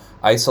phone,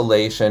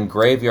 isolation,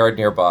 graveyard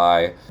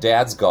nearby.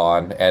 Dad's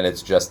gone, and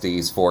it's just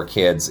these 4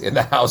 kids in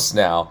the house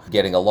now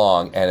getting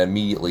along, and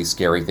immediately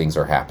scary things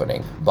are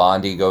happening.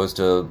 Bondi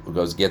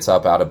gets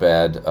up out of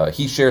bed.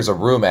 He shares a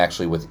room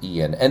actually with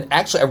Ian. And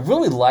actually, I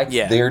really liked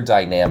their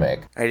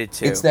dynamic. I did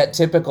too. It's that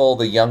typical,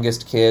 the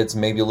youngest kids,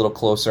 maybe a little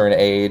closer in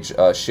age,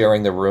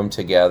 sharing the room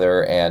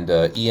together, and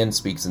Ian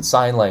speaks in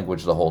sign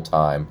language the whole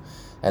time.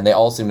 And they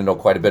all seem to know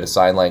quite a bit of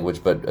sign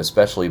language, but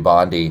especially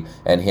Bondi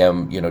and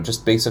him,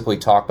 just basically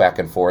talk back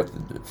and forth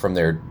from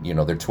their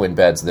twin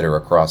beds that are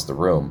across the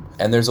room.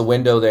 And there's a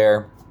window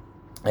there,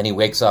 and he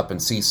wakes up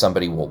and sees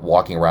somebody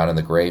walking around in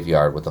the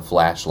graveyard with a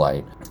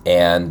flashlight.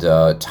 And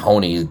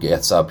Tony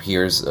gets up,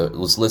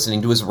 was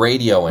listening to his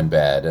radio in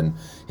bed, and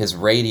his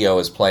radio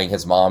is playing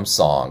his mom's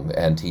song,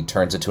 and he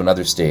turns it to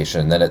another station,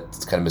 and then it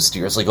kind of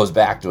mysteriously goes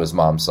back to his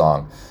mom's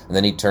song, and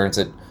then he turns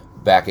it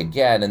back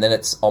again, and then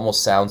it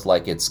almost sounds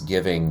like it's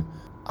giving...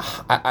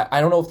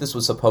 I don't know if this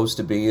was supposed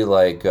to be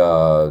like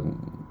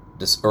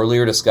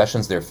earlier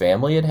discussions their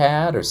family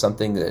had, or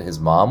something that his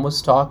mom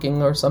was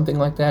talking, or something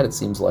like that. It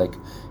seems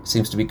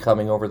to be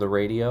coming over the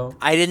radio.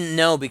 I didn't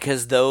know,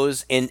 because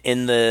those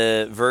in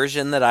the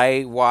version that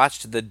I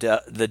watched, the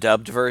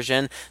dubbed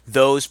version,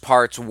 those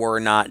parts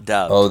were not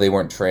dubbed. Oh, they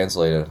weren't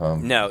translated, huh?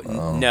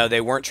 No, they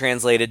weren't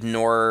translated,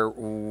 nor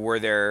were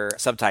there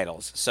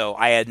subtitles. So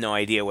I had no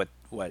idea what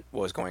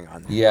was going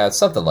on there. Yeah, it's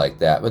something like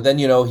that. But then,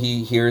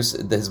 he hears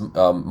his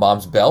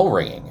mom's bell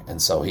ringing, and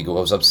so he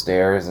goes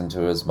upstairs into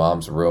his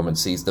mom's room and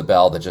sees the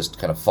bell that just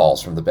kind of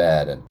falls from the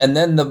bed. And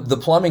then the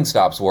plumbing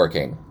stops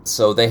working.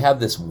 So they have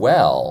this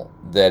well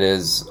that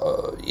is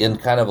in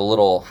kind of a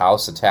little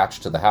house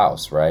attached to the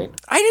house, right?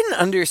 I didn't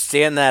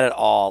understand that at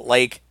all.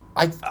 Like,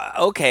 I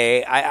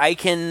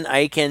can,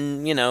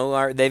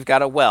 they've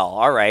got a well.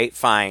 All right,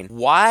 fine.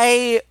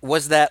 Why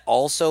was that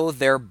also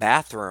their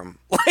bathroom?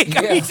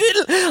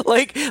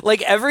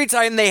 Like every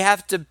time they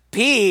have to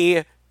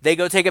pee, they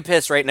go take a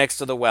piss right next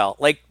to the well.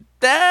 Like,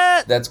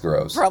 that's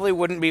gross. Probably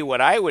wouldn't be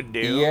what I would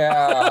do.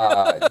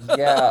 Yeah.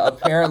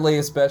 Apparently,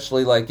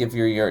 especially like if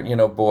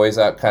you're boys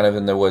out kind of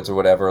in the woods or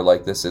whatever,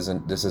 like this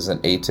isn't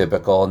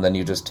atypical, and then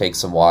you just take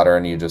some water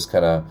and you just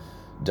kind of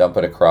dump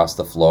it across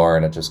the floor,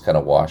 and it just kind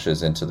of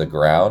washes into the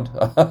ground.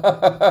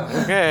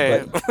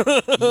 Okay.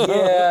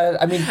 Yeah,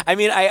 I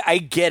mean, I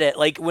get it.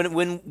 Like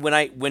when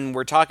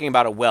we're talking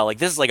about a well, like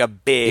this is like a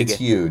big, it's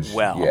huge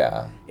well.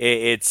 Yeah.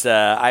 It's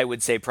I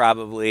would say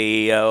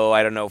probably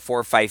 4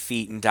 or 5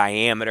 feet in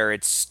diameter.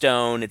 It's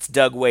stone. It's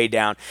dug way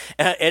down.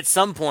 At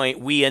some point,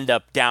 we end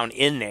up down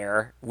in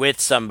there with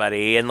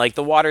somebody, and like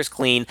the water's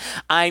clean.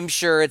 I'm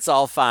sure it's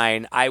all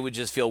fine. I would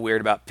just feel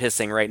weird about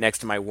pissing right next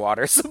to my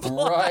water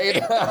supply.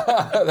 Right.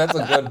 That's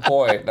a good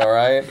point. All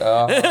right.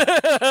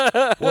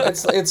 Well,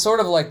 it's sort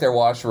of like their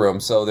washroom.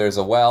 So there's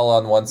a well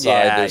on one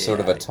side. There's sort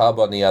of a tub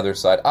on the other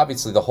side.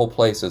 Obviously, the whole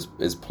place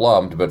is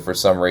plumbed, but for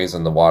some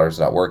reason the water's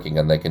not working,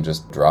 and they can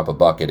just drop a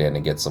bucket in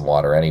and get some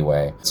water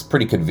anyway. It's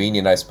pretty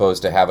convenient, I suppose,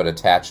 to have it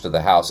attached to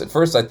the house. At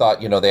first, I thought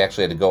they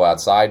actually had to go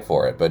outside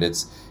for it, but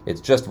it's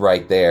just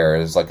right there.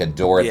 There's like a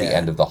door at the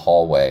end of the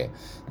hallway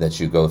that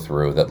you go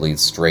through that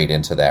leads straight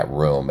into that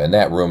room, and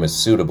that room is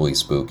suitably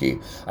spooky.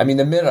 I mean,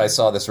 the minute I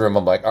saw this room,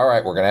 I'm like, all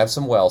right, we're gonna have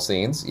some well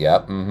scenes.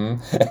 Yep,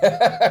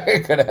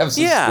 we're gonna have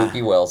some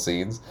spooky well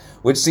scenes,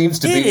 which seems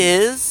to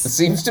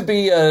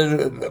be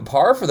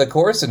par for the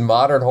course in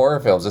modern horror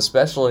films,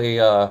 especially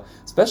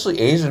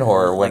Asian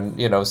horror. When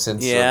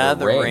since the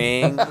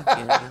Ring.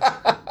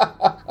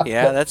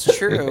 Yeah, that's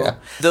true. Yeah.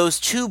 Those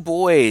two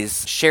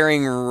boys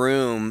sharing a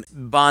room,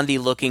 Bondi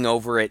looking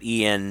over at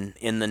Ian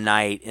in the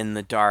night, in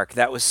the dark,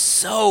 that was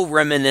so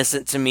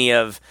reminiscent to me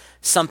of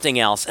something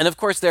else. And of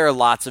course, there are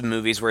lots of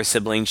movies where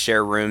siblings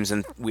share rooms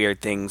and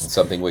weird things.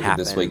 Something Wicked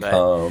This Way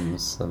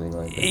Comes, something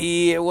like that.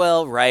 Yeah,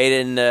 well, right,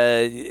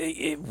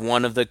 and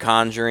one of the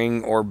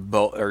Conjuring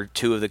or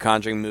two of the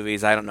Conjuring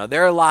movies, I don't know.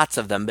 There are lots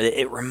of them, but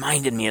it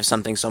reminded me of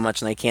something so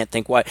much, and I can't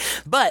think what.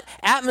 But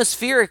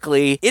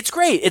atmospherically, it's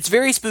great. It's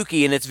very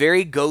spooky, and it's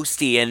very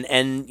ghosty,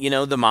 and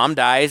the mom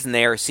dies, and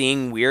they are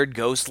seeing weird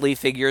ghostly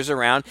figures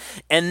around,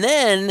 and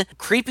then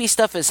creepy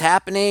stuff is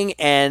happening,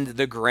 and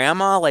the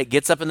grandma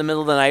gets up in the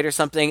middle of the night or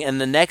something, and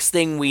the next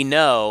thing we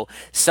know,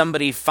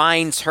 somebody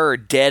finds her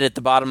dead at the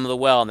bottom of the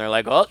well, and they're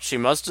like, oh, she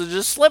must have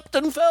just slipped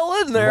and fell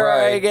in there,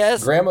 right. I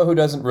guess. Grandma who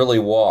doesn't really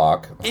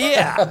walk.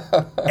 Yeah.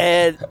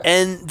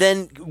 and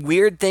then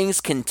weird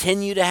things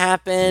continue to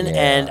happen,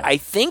 and I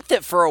think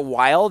that for a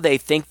while they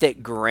think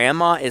that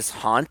Grandma is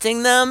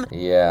haunting them.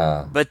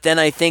 Yeah. But then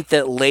I think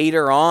that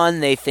later on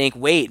they think,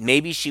 wait,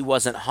 maybe she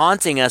wasn't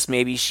haunting us,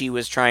 maybe she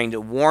was trying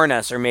to warn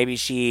us, or maybe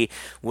she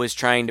was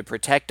trying to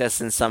protect us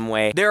in some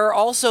way. There are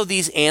also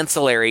these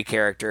ancillary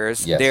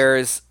characters.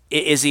 Yes.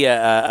 Is he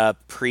a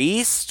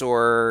priest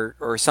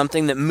or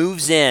something that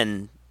moves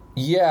in?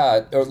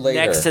 Yeah, or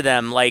later. Next to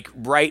them, like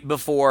right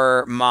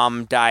before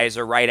Mom dies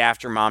or right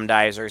after Mom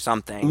dies or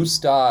something.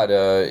 Ustad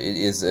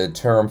is a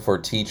term for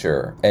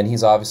teacher, and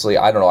he's obviously,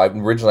 I don't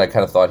know, originally I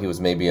kind of thought he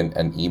was maybe an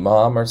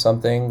imam or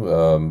something,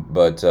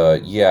 but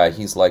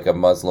he's like a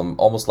Muslim,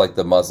 almost like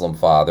the Muslim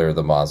father,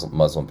 the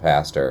Muslim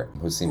pastor,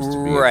 who seems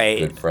to be a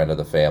good friend of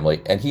the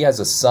family, and he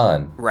has a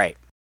son. Right.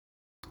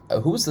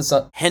 Who's the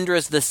son?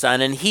 Hendra's the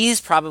son, and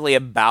he's probably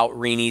about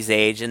Reenie's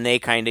age, and they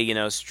kind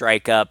of,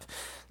 strike up,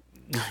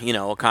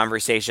 a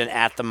conversation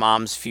at the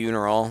mom's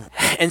funeral.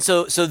 And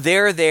so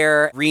they're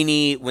there.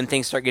 Reenie, when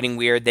things start getting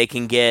weird, they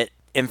can get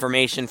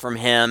information from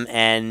him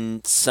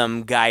and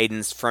some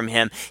guidance from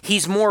him.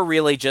 He's more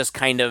really just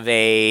kind of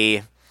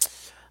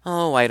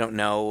I don't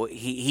know.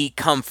 He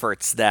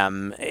comforts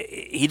them.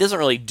 He doesn't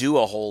really do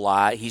a whole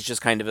lot. He's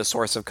just kind of a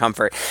source of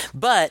comfort.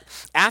 But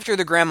after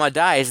the grandma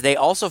dies, they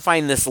also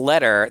find this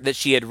letter that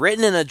she had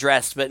written and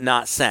addressed but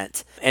not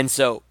sent. And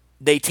so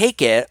they take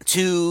it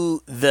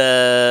to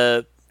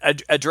the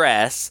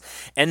address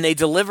and they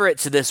deliver it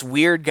to this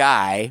weird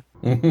guy.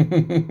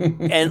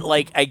 And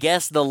I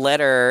guess in the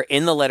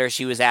letter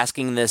she was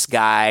asking this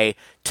guy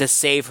to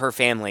save her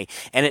family,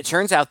 and it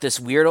turns out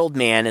this weird old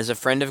man is a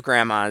friend of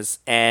Grandma's,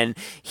 and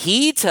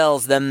he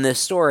tells them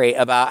this story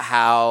about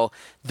how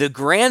the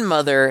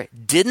grandmother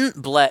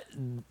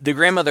the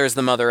grandmother is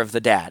the mother of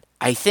the dad,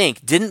 I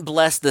think, didn't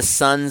bless the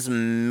son's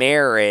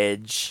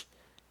marriage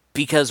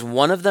because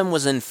one of them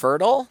was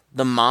infertile.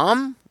 The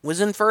mom was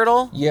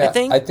infertile, yeah,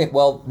 I think,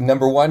 well,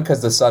 number one,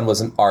 because the son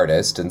was an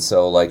artist, and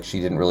so,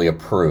 she didn't really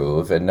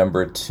approve, and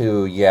number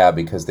two,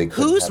 because they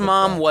couldn't. Whose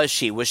mom was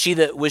she? Was she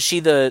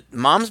the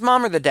mom's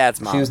mom or the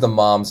dad's mom? She was the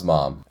mom's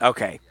mom.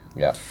 Okay.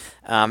 Yeah.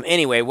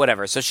 Anyway,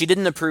 whatever. So she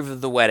didn't approve of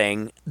the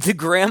wedding. The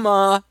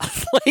grandma,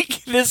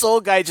 this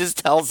old guy just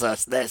tells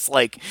us this.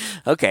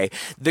 Okay,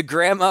 the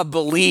grandma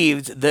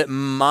believed that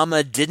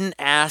Mama didn't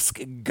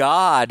ask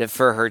God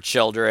for her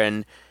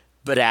children,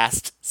 but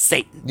asked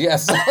Satan.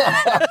 Yes.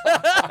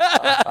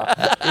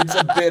 It's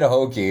a bit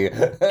hokey.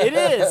 It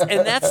is.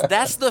 And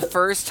that's the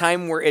first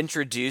time we're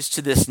introduced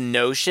to this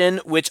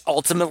notion, which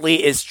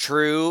ultimately is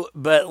true,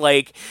 but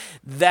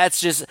that's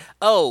just,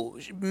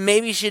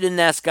 maybe she didn't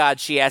ask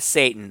God, she asked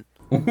Satan.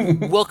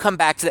 We'll come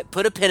back to that.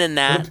 Put a pin in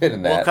that.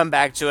 We'll come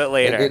back to it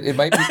later. It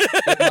might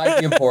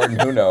be important.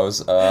 Who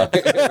knows? But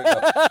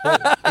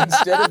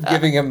instead of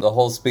giving him the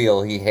whole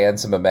spiel, he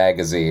hands him a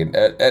magazine,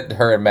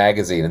 her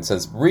magazine, and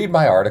says, "Read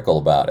my article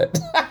about it."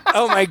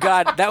 Oh my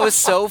God, that was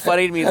so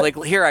funny to me.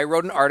 Like, here, I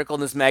wrote an article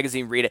in this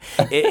magazine. Read it.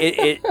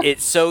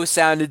 It so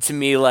sounded to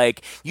me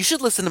like you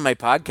should listen to my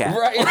podcast.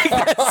 Right.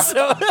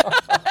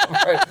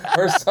 Right.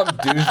 Or some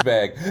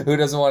douchebag who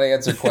doesn't want to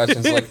answer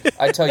questions. Like,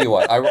 I tell you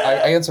what,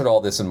 I answered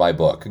all this in my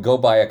book. Go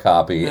buy a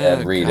copy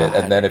and read it,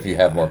 and then if you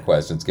have more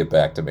questions, get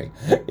back to me.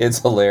 It's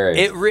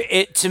hilarious.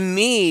 It to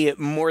me,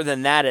 more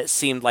than that, it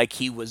seemed like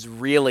he was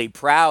really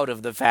proud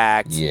of the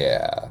fact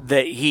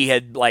that he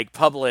had like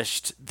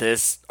published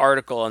this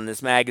article in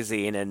this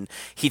magazine, and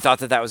he thought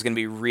that was going to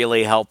be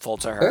really helpful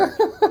to her.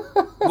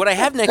 What I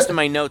have next to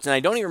my notes, and I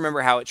don't even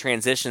remember how it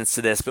transitions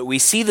to this, but we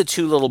see the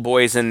two little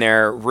boys in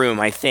their room,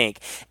 I think,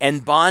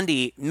 and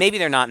Bondi, maybe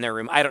they're not in their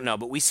room, I don't know,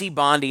 but we see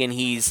Bondi and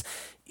he's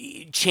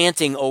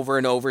chanting over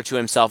and over to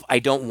himself, I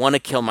don't want to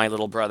kill my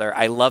little brother,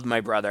 I love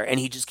my brother, and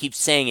he just keeps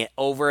saying it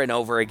over and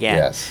over again.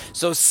 Yes.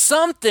 So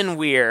something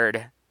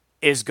weird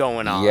is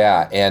going on.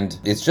 Yeah, and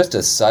it's just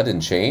a sudden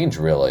change,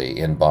 really,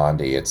 in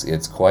Bondi.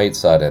 It's quite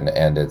sudden,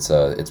 and it's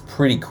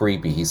pretty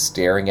creepy. He's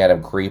staring at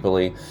him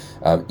creepily.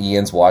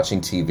 Ian's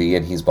watching TV,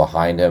 and he's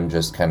behind him,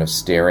 just kind of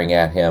staring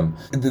at him.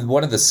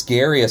 One of the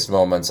scariest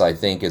moments, I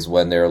think, is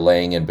when they're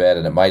laying in bed,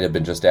 and it might have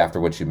been just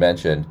after what you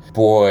mentioned.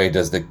 Boy,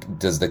 does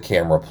the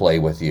camera play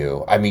with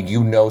you. I mean,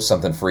 you know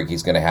something freaky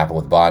is going to happen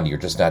with Bondi. You're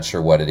just not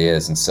sure what it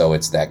is, and so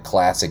it's that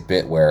classic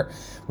bit where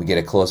we get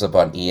a close-up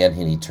on Ian,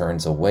 and he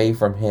turns away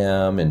from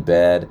him in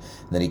bed,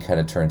 and then he kind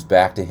of turns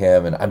back to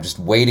him, and I'm just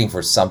waiting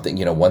for something,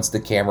 once the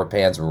camera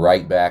pans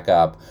right back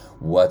up,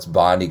 what's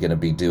Bondi going to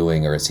be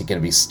doing, or is he going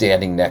to be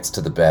standing next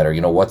to the bed,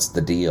 or, what's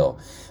the deal?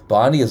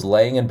 Bondi is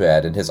laying in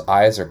bed, and his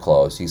eyes are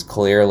closed. He's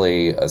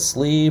clearly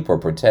asleep or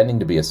pretending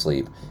to be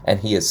asleep, and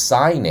he is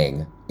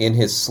signing in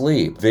his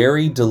sleep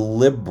very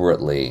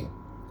deliberately,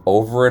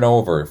 over and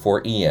over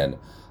for Ian,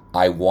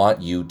 I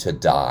want you to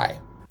die.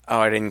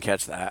 Oh, I didn't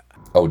catch that.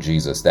 Oh,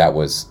 Jesus, that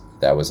was,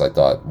 I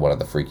thought, one of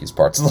the freakiest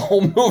parts of the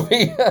whole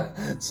movie.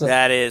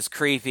 That is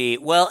creepy.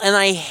 Well, and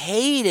I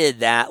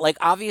hated that. Like,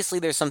 obviously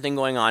there's something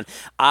going on.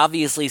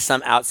 Obviously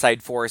some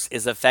outside force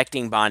is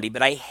affecting Bondi,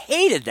 but I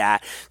hated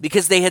that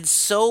because they had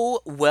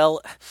so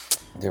well...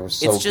 They were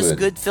so it's just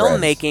good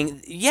filmmaking.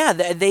 Friends. Yeah,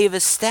 they've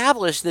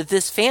established that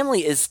this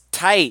family is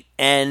tight,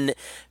 and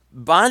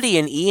Bondi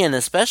and Ian,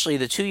 especially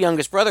the two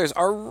youngest brothers,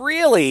 are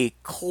really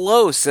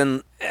close,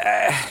 and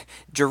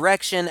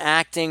direction,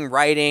 acting,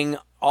 writing,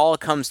 all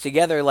comes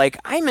together. Like,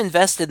 I'm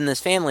invested in this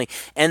family,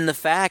 and the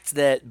fact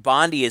that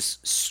Bondi is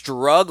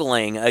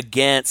struggling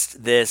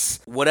against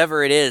this,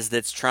 whatever it is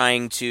that's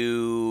trying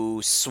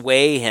to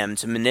sway him,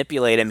 to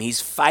manipulate him,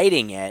 he's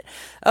fighting it.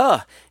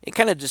 Oh, it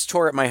kind of just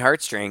tore at my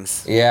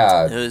heartstrings.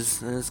 Yeah, it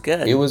was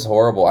good. It was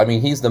horrible. I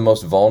mean, he's the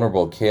most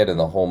vulnerable kid in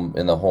the whole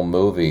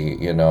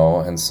movie,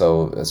 and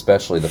so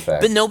especially the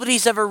fact. But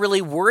nobody's ever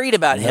really worried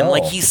about him. No.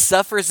 Like, he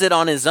suffers it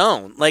on his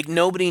own. Like,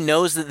 nobody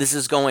knows that this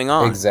is going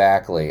on.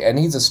 Exactly, and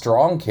he's a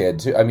strong kid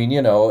too. I mean,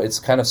 it's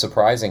kind of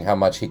surprising how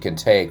much he can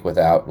take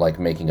without like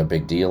making a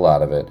big deal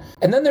out of it.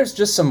 And then there's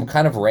just some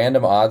kind of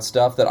random odd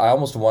stuff that I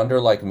almost wonder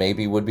like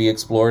maybe would be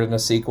explored in a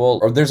sequel.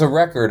 Or there's a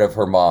record of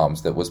her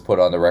mom's that was put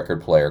on the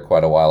record player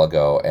quite a while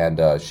ago,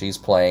 and she's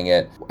playing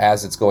it.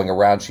 As it's going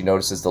around, she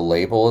notices the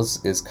label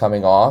is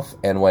coming off,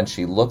 and when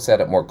she looks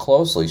at it more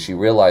closely, she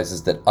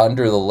realizes that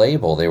under the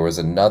label there was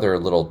another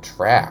little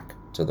track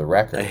to the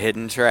record. A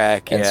hidden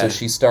track, and so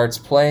she starts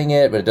playing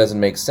it, but it doesn't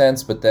make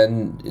sense, but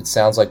then it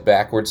sounds like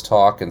backwards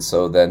talk, and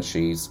so then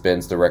she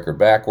spins the record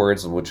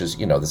backwards, which is,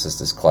 this is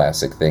this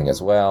classic thing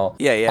as well.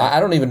 Yeah. I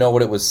don't even know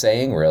what it was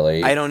saying,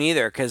 really. I don't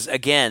either, because,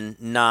 again,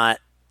 not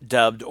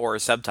dubbed or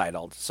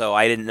subtitled, so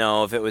I didn't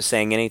know if it was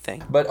saying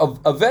anything. But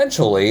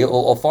eventually,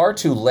 far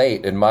too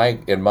late in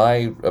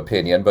my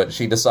opinion, but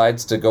she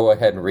decides to go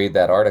ahead and read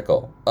that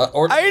article.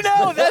 I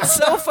know, that's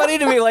so funny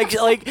to me. Like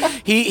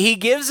he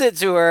gives it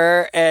to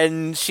her,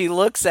 and she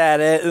looks at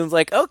it and is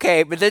like,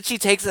 okay, but then she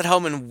takes it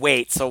home and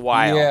waits a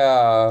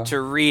while to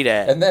read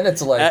it, and then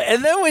it's like,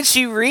 and then when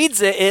she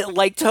reads it, it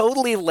like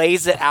totally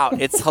lays it out.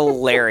 It's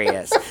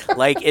hilarious.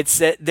 Like it's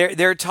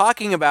they're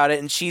talking about it,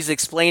 and she's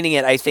explaining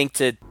it, I think,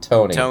 to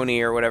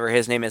Tony or whatever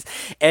his name is,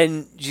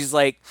 and she's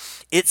like,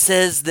 it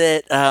says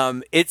that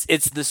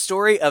it's the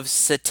story of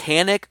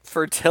satanic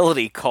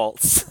fertility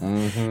cults,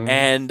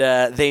 and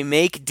they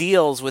make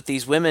deals with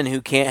these women who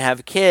can't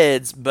have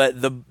kids,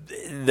 but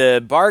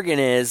the bargain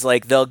is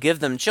like they'll give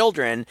them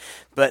children,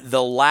 but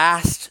the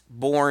last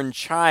born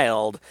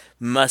child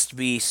must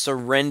be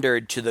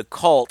surrendered to the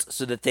cult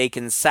so that they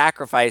can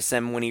sacrifice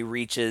him when he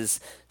reaches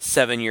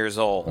 7 years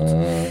old.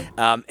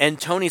 And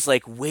Tony's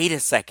like, wait a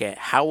second,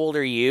 how old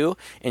are you?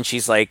 And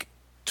she's like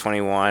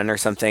 21 or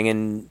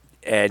something,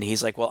 and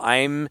he's like, well,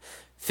 I'm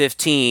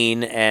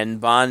 15 and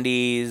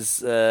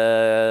Bondi's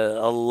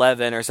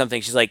 11 or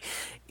something. She's like,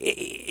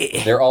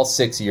 they're all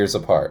 6 years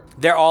apart.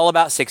 They're all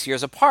about 6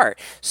 years apart.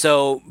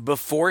 So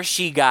before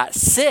she got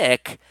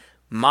sick,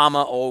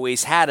 Mama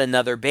always had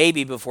another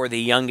baby before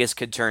the youngest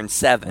could turn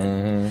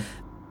 7.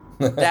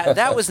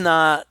 That was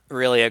not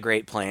really a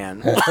great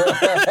plan. Right?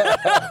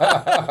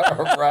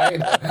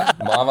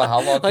 Mama,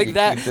 how long can you keep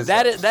this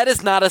that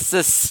is not a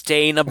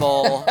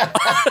sustainable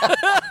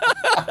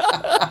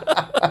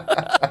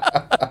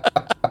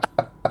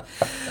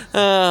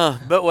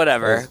But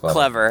whatever.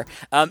 Clever.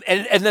 And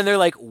then they're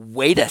like,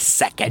 wait a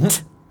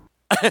second.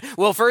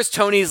 Well, first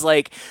Tony's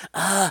like,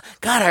 God,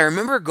 I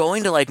remember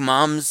going to like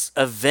mom's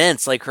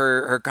events, like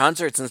her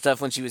concerts and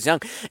stuff when she was young,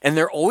 and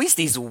there are always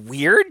these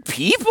weird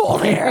people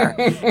there.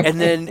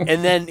 and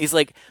then he's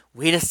like,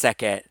 wait a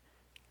second,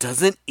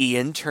 doesn't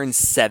Ian turn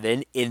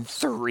 7 in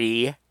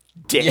 3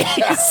 days?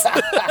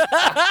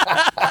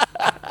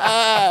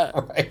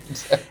 Right.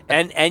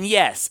 and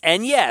yes,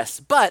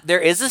 but there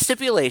is a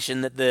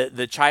stipulation that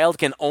the child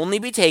can only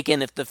be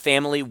taken if the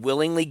family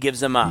willingly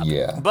gives him up.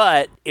 Yeah.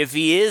 But if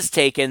he is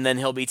taken, then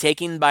he'll be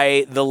taken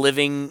by the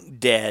living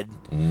dead.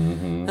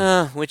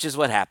 Mm-hmm. Which is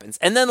what happens.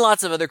 And then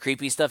lots of other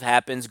creepy stuff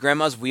happens.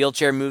 Grandma's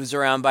wheelchair moves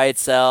around by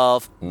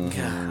itself.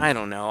 Mm-hmm. I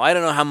don't know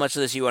how much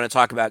of this you want to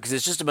talk about, because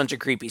it's just a bunch of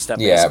creepy stuff.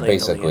 Yeah, it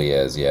basically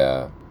is,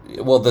 yeah.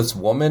 Well, this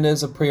woman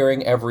is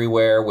appearing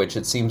everywhere, which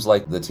it seems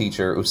like the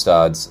teacher,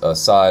 Ustad's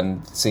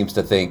son, seems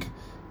to think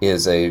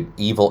is a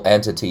evil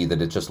entity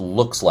that it just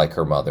looks like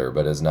her mother,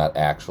 but is not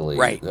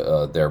actually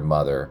their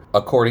mother.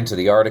 According to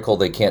the article,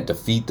 they can't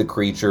defeat the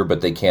creature,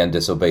 but they can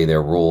disobey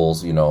their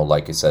rules,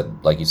 like you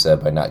said,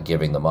 by not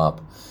giving them up.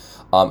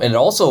 And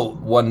also,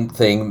 one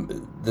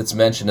thing that's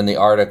mentioned in the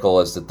article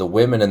is that the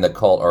women in the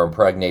cult are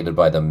impregnated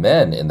by the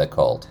men in the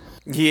cult.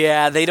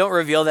 Yeah, they don't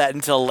reveal that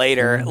until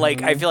later. Mm-hmm.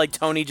 Like, I feel like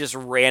Tony just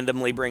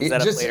randomly brings that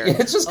up later.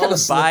 It's just kind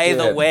of by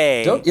the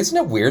way. Isn't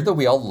it weird that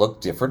we all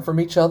look different from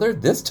each other?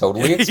 This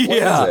totally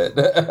explains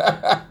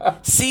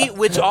it. See,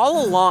 which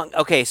all along...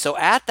 Okay, so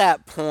at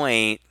that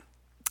point,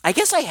 I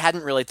guess I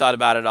hadn't really thought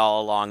about it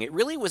all along. It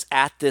really was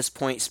at this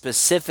point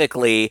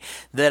specifically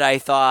that I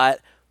thought,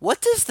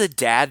 what does the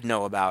dad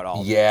know about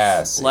all this?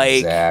 Yes,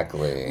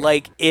 exactly.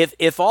 Like,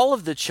 if all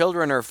of the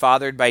children are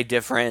fathered by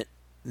different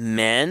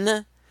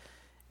men...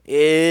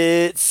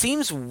 It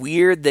seems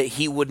weird that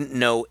he wouldn't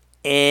know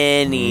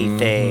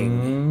anything.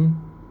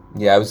 Mm-hmm.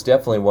 Yeah, I was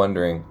definitely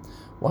wondering,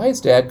 why is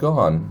Dad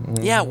gone?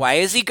 Mm-hmm. Yeah, why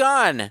is he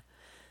gone?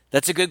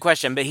 That's a good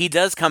question, but he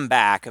does come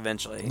back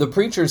eventually. The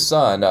preacher's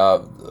son,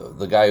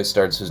 the guy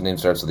whose name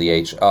starts with the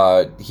H,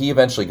 he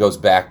eventually goes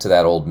back to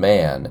that old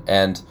man,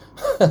 and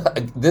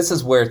this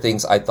is where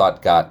things I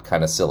thought got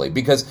kind of silly,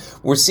 because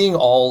we're seeing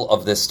all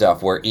of this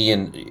stuff where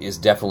Ian is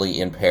definitely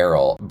in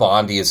peril.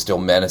 Bondi is still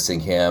menacing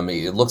him.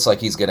 It looks like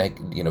he's gonna,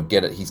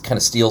 get it. He kind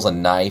of steals a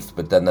knife,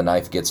 but then the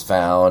knife gets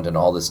found, and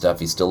all this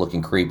stuff. He's still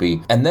looking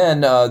creepy. And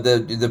then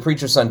the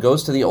preacher's son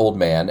goes to the old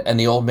man, and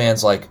the old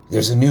man's like,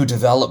 "There's a new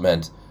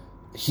development.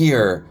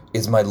 Here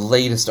is my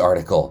latest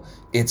article.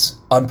 It's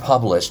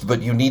unpublished,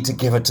 but you need to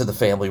give it to the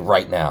family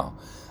right now."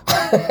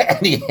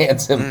 And he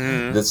hands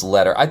him this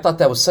letter. I thought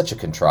that was such a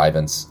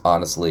contrivance,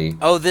 honestly.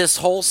 Oh, this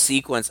whole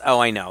sequence. Oh,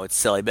 I know, it's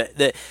silly, but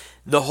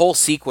the whole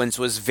sequence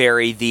was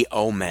very The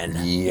Omen.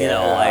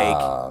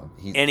 Yeah.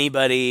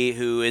 Anybody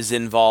who is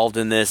involved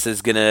in this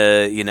is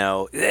gonna,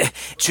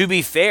 to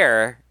be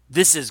fair,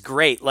 this is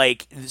great.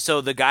 Like, so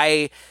the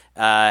guy,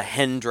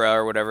 Hendra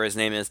or whatever his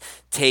name is,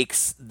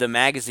 takes the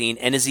magazine,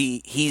 and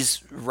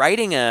he's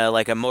riding a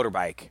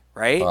motorbike,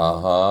 right?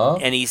 Uh-huh.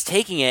 And he's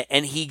taking it,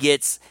 and he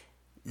gets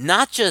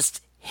not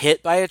just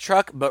hit by a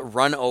truck, but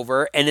run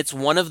over, and it's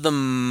one of the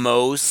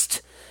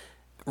most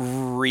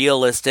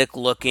realistic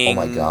looking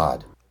oh my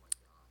God.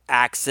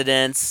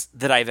 accidents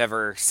that I've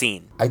ever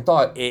seen. I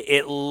thought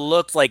it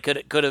looked like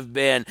it could have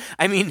been.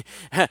 I mean,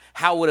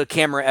 how would a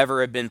camera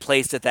ever have been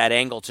placed at that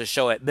angle to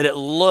show it? But it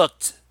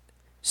looked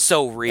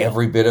so real.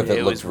 Every bit of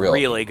it looked real.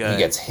 Really good. He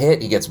gets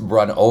hit, he gets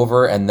run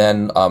over, and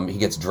then he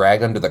gets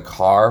dragged under the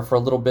car for a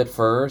little bit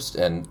first,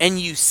 and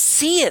you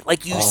see it,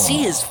 like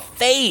see his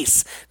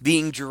face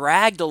being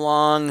dragged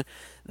along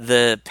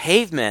the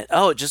pavement.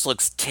 Oh, it just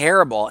looks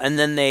terrible. And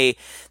then they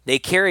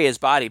carry his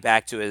body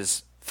back to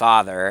his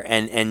father,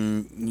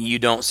 and you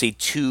don't see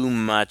too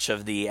much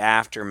of the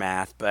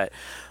aftermath. But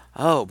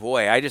oh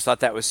boy, I just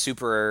thought that was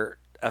super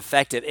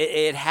effective.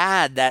 It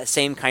had that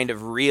same kind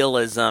of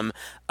realism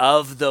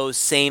of those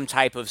same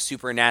type of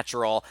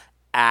supernatural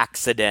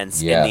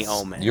accidents in The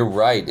Omen. You're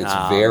right. It's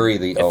very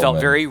The Omen. It felt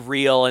very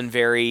real and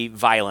very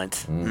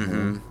violent.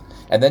 Mm-hmm.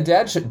 And then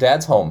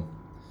Dad's home.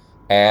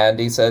 And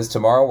he says,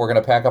 tomorrow we're going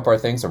to pack up our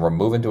things and we're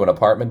moving to an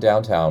apartment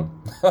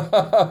downtown.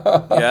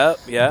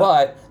 Yep.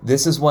 But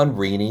this is when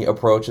Renee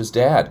approaches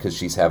Dad, because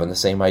she's having the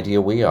same idea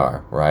we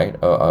are, right?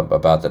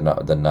 About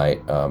the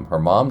night her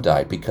mom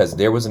died. Because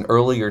there was an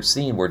earlier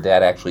scene where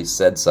Dad actually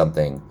said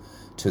something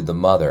to the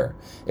mother.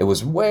 It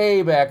was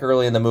way back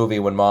early in the movie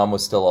when Mom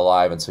was still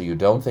alive, and so you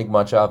don't think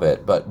much of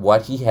it. But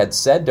what he had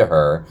said to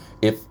her,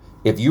 if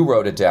you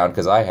wrote it down,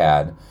 because I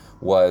had,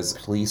 was,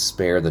 please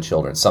spare the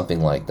children,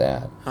 something like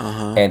that.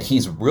 Uh-huh. And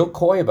he's real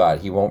coy about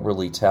it. He won't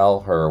really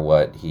tell her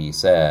what he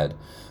said.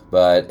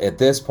 But at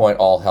this point,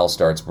 all hell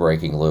starts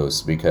breaking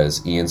loose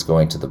because Ian's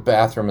going to the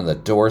bathroom and the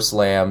door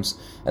slams,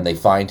 and they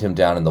find him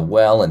down in the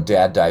well, and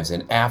Dad dives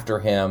in after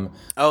him.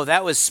 Oh,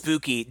 that was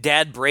spooky.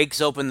 Dad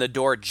breaks open the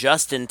door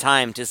just in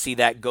time to see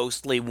that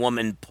ghostly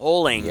woman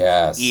pulling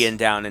Ian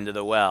down into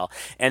the well.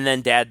 And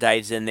then Dad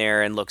dives in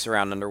there and looks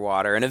around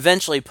underwater and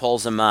eventually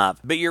pulls him up.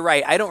 But you're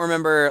right. I don't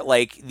remember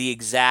like the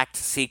exact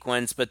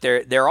sequence, but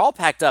they're all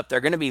packed up.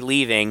 They're going to be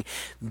leaving,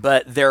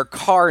 but their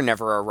car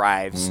never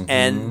arrives. Mm-hmm.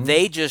 And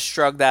they just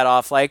shrug that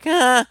off like,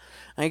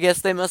 I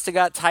guess they must have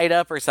got tied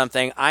up or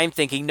something. I'm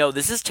thinking, no,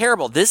 this is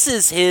terrible. This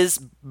is his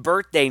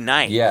birthday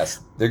night. Yes,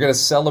 they're going to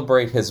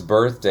celebrate his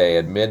birthday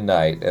at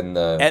midnight in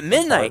the At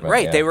midnight,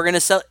 right. Yeah. They were going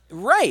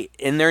to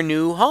in their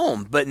new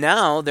home. But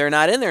now they're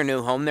not in their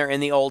new home. They're in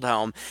the old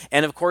home.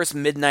 And of course,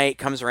 midnight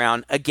comes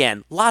around.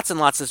 Again, lots and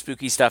lots of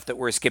spooky stuff that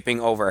we're skipping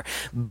over.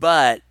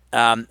 But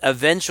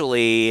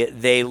eventually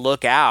they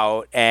look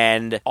out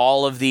and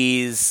all of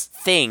these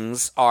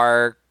things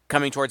are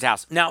coming towards the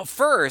house. Now,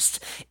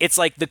 first, it's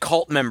like the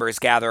cult members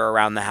gather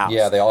around the house.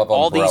 Yeah, they all have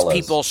umbrellas. All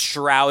these people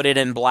shrouded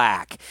in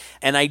black.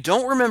 And I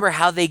don't remember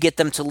how they get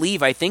them to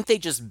leave. I think they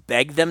just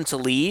beg them to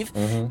leave.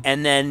 Mm-hmm.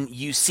 And then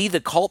you see the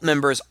cult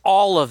members,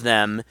 all of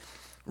them,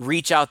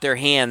 reach out their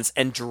hands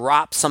and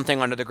drop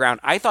something onto the ground.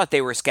 I thought they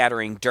were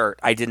scattering dirt.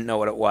 I didn't know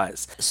what it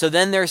was. So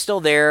then they're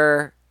still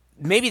there.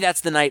 Maybe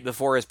that's the night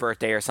before his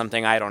birthday or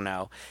something. I don't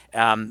know.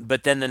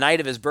 But then the night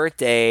of his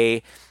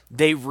birthday,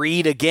 they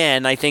read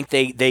again. I think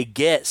they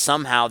get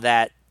somehow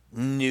that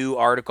new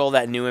article,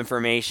 that new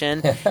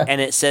information,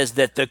 and it says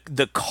that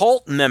the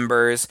cult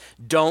members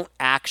don't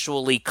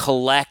actually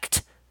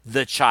collect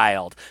the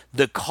child.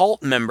 The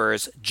cult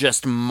members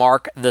just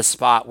mark the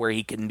spot where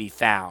he can be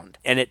found.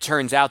 And it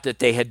turns out that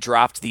they had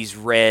dropped these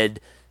red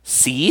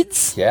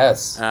seeds?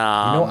 Yes.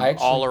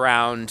 All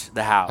around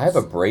the house. I have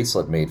a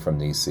bracelet made from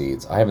these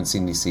seeds. I haven't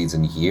seen these seeds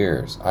in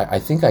years. I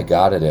think I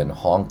got it in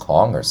Hong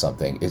Kong or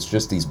something. It's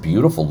just these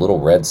beautiful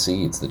little red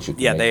seeds that you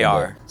can make. They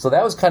are. So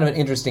that was kind of an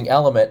interesting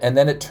element. And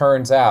then it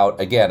turns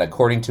out, again,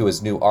 according to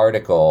his new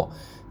article,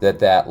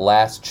 that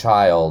last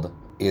child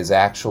is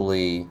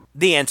actually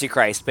the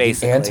Antichrist,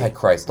 basically. The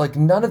Antichrist. Like,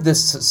 none of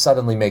this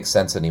suddenly makes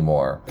sense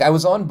anymore. I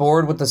was on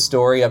board with the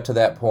story up to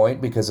that point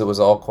because it was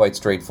all quite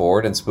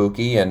straightforward and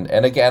spooky, and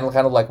again,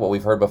 kind of like what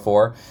we've heard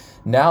before.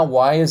 Now,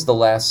 why is the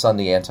last son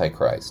the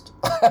Antichrist?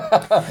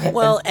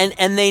 Well,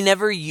 and they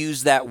never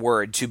use that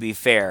word, to be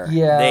fair.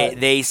 Yeah.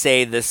 They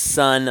say the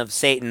son of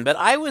Satan, but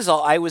I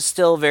was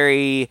still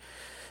very,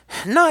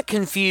 not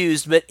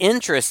confused, but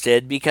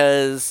interested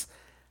because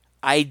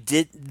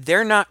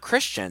they're not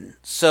Christian,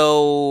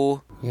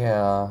 so...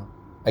 Yeah.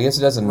 I guess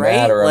it doesn't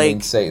matter. I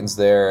mean, Satan's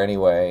there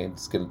anyway.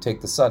 It's going to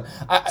take the son.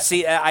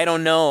 I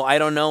don't know. I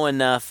don't know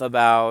enough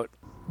about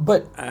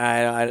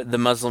the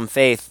Muslim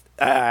faith.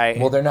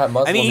 Well, they're not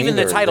Muslim even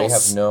either. The titles.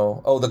 They have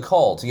no... Oh, the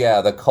cult.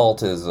 Yeah, the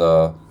cult is...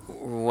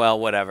 Well,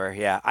 whatever.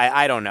 Yeah,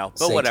 I don't know.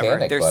 But satanic,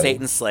 whatever. They're buddy.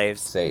 Satan's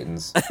slaves.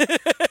 Satan's.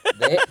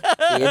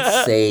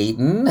 It's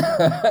Satan.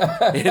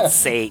 It's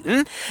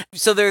Satan.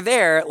 So they're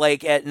there,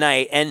 like, at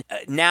night, and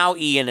now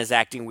Ian is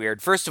acting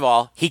weird. First of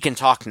all, he can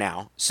talk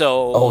now.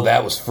 So... Oh,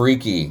 that was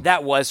freaky.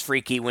 That was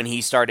freaky when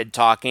he started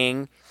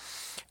talking.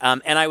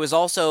 And I was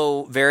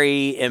also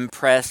very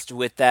impressed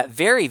with that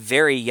very,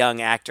 very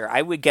young actor.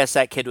 I would guess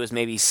that kid was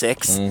maybe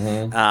 6.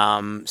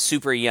 Mm-hmm.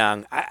 Super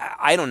young.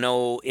 I don't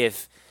know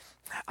if...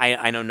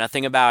 I know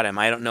nothing about him.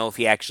 I don't know if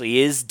he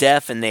actually is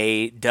deaf and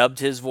they dubbed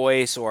his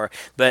voice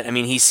but I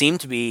mean, he seemed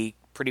to be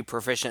pretty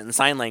proficient in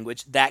sign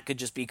language. That could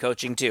just be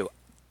coaching too.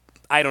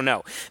 I don't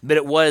know. But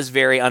it was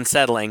very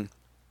unsettling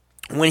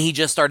when he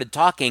just started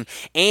talking,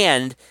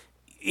 and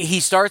he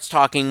starts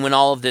talking when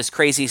all of this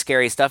crazy,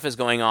 scary stuff is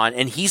going on,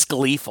 and he's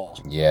gleeful.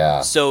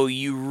 Yeah. So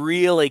you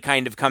really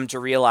kind of come to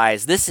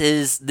realize this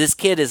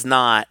kid is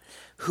not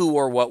who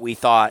or what we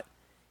thought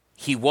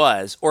he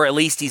was, or at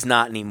least he's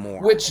not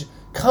anymore. Which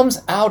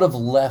comes out of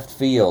left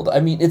field.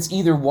 I mean, it's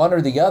either one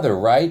or the other,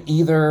 right?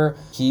 Either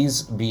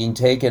he's being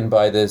taken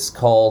by this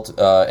cult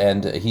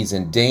and he's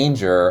in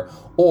danger,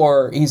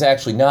 or he's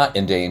actually not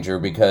in danger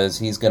because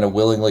he's going to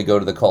willingly go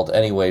to the cult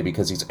anyway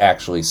because he's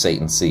actually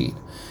Satan's seed.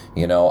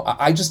 You know,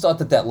 I just thought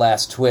that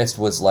last twist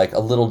was like a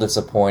little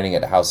disappointing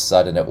at how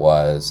sudden it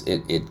was.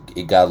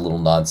 It got a little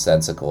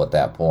nonsensical at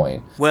that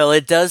point. Well,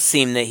 it does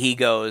seem that he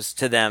goes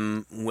to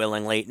them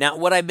willingly. Now,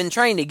 what I've been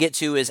trying to get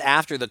to is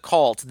after the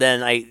cult,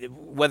 then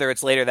whether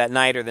it's later that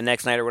night or the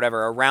next night or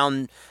whatever,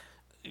 around,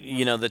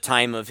 the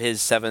time of his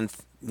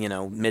 7th,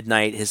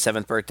 midnight, his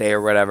 7th birthday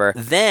or whatever,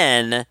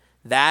 then...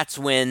 That's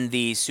when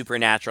the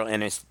supernatural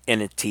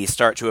entities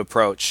start to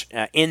approach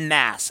en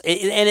masse.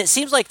 And it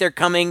seems like they're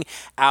coming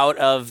out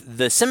of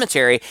the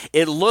cemetery.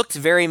 It looked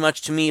very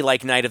much to me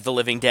like Night of the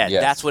Living Dead.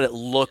 Yes. That's what it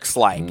looks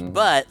like. Mm.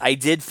 But I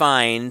did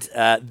find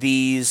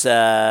these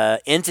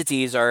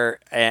entities are,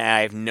 and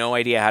I have no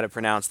idea how to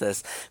pronounce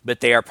this,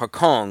 but they are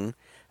Pakong.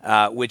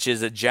 which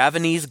is a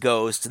Javanese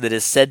ghost that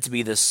is said to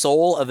be the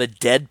soul of a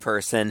dead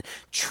person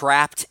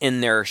trapped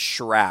in their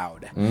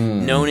shroud.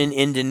 Known in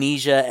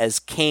Indonesia as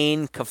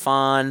kain,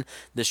 kafan,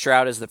 the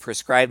shroud is the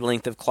prescribed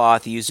length of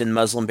cloth used in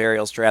Muslim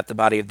burials to wrap the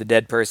body of the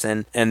dead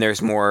person, and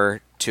there's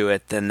more to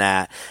it than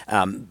that.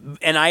 And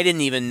I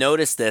didn't even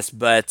notice this,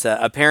 but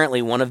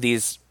apparently one of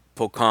these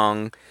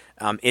pocong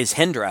is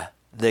Hendra,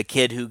 the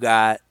kid who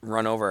got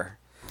run over.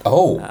 I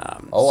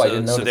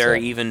didn't notice so there that. are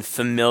even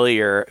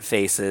familiar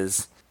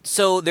faces.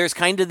 So there's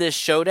kind of this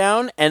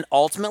showdown, and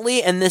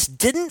ultimately, and this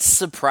didn't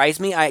surprise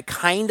me, I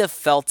kind of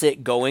felt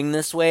it going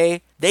this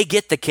way, they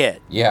get the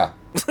kid. Yeah.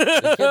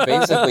 The kid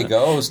basically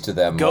goes to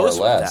them, more or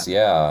less.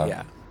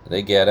 Yeah.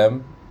 They get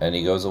him, and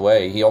he goes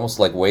away. He almost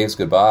like waves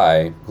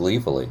goodbye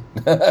gleefully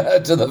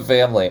to the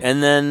family.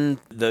 And then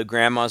the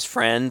grandma's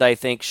friend, I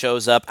think,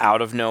 shows up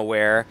out of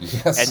nowhere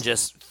and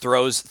just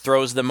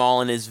throws them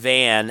all in his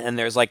van, and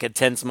there's like a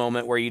tense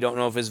moment where you don't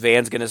know if his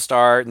van's going to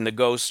start, and the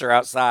ghosts are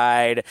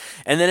outside,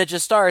 and then it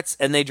just starts,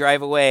 and they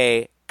drive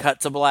away,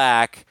 cut to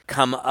black,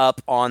 come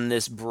up on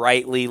this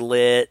brightly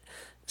lit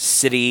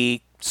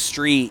city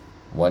street.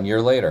 1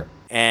 year later.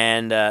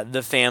 And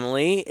the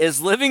family is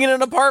living in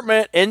an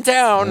apartment in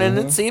town, and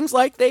it seems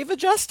like they've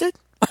adjusted.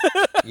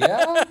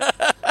 Yeah,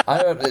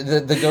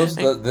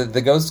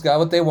 the ghosts got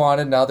what they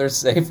wanted. Now they're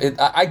safe.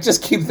 I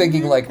just keep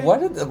thinking, like,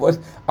 what?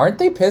 Aren't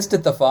they pissed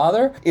at the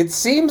father? It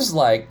seems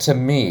like to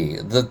me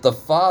that the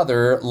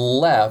father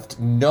left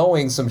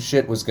knowing some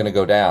shit was going to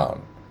go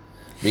down.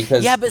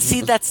 Because but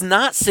see, that's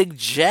not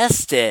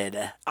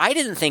suggested. I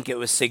didn't think it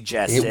was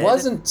suggested. It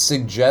wasn't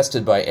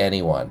suggested by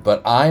anyone,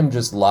 but I'm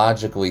just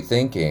logically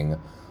thinking,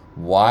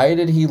 why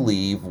did he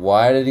leave?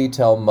 Why did he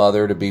tell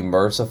Mother to be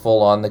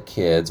merciful on the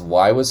kids?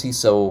 Why was he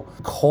so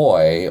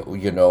coy,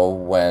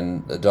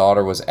 when the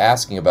daughter was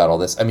asking about all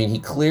this? I mean, he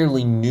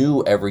clearly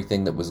knew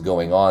everything that was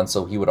going on,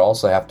 so he would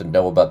also have to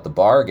know about the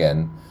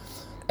bargain.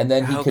 And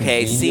then he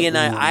conveniently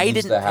I leaves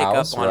didn't the pick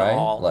house, up on right?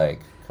 all. Like,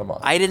 come on.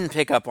 I didn't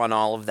pick up on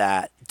all of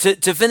that.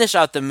 To finish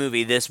out the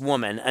movie, this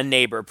woman, a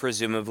neighbor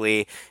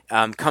presumably,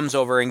 comes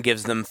over and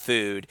gives them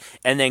food,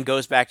 and then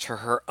goes back to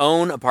her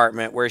own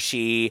apartment where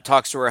she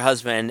talks to her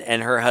husband,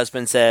 and her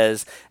husband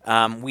says,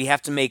 we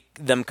have to make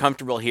them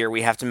comfortable here.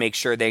 We have to make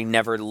sure they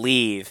never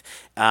leave.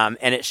 And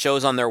it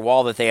shows on their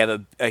wall that they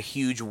have a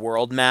huge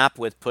world map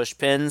with push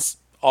pins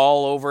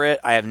all over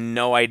it. I have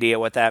no idea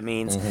what that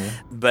means.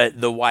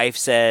 But the wife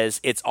says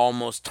it's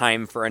almost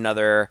time for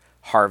another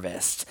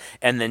harvest,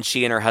 and then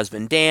she and her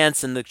husband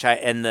dance, and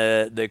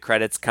the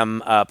credits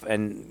come up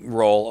and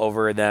roll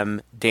over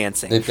them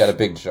dancing. They've got a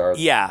big jar.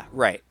 Yeah,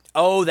 right.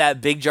 Oh,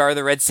 that big jar of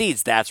the red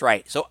seeds. That's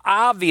right. So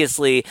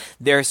obviously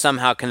they're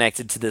somehow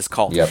connected to this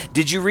cult. Yep.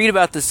 Did you read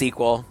about the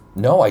sequel?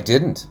 No, I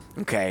didn't.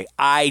 Okay,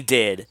 I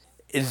did.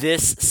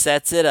 This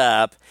sets it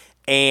up,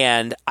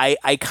 and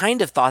I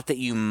kind of thought that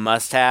you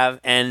must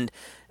have, and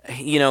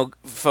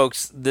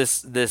folks,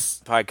 this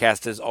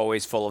podcast is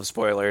always full of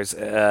spoilers.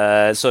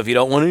 So if you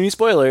don't want any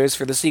spoilers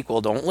for the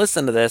sequel, don't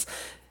listen to this.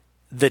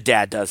 The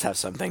dad does have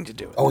something to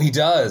do with it. Oh, he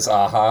does.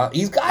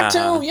 He's got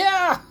to.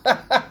 Yeah.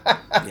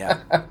 Yeah.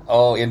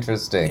 Oh,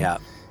 interesting. Yeah.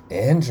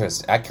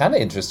 Interesting. I'm kind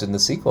of interested in the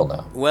sequel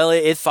now. Well,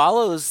 it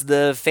follows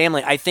the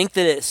family. I think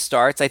that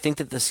I think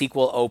that the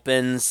sequel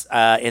opens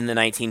in the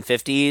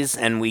 1950s,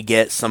 and we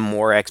get some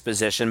more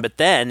exposition, but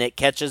then it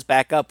catches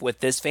back up with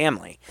this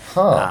family,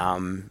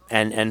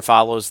 and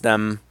follows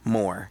them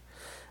more.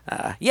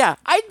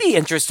 I'd be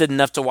interested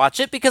enough to watch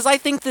it because I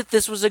think that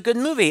this was a good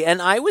movie,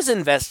 and I was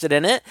invested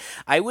in it.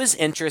 I was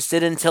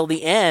interested until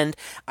the end.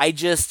 I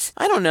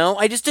don't know.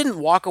 I just didn't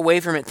walk away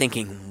from it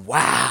thinking,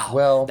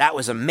 wow, that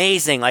was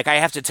amazing. Like, I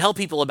have to tell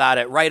people about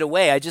it right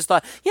away. I just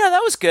thought, yeah,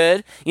 that was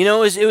good.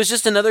 It was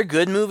just another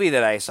good movie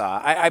that I saw.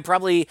 I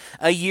probably,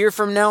 a year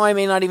from now, I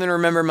may not even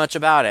remember much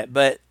about it,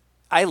 but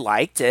I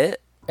liked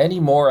it.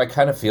 Anymore, I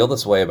kind of feel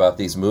this way about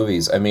these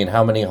movies. I mean,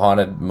 how many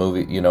haunted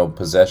movie,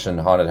 possession,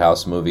 haunted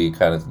house movie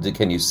kind of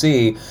can you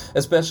see?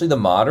 Especially the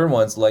modern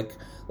ones, like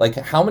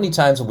how many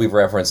times have we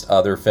referenced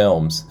other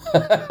films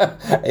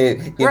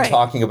in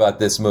talking about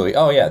this movie?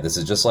 Oh yeah, this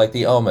is just like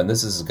The Omen.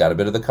 This has got a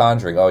bit of The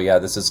Conjuring. Oh yeah,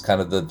 this is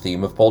kind of the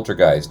theme of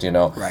Poltergeist.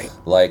 Right.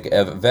 Like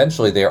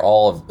eventually they're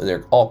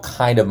all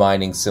kind of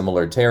mining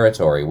similar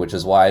territory, which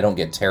is why I don't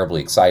get terribly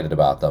excited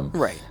about them.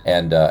 Right.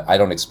 And I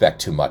don't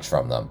expect too much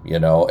from them.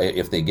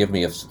 If they give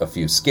me a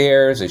few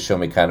scares, they show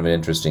me kind of an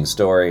interesting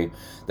story.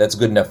 That's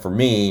good enough for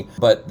me,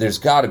 but there's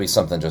got to be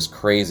something just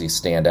crazy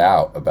stand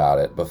out about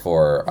it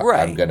before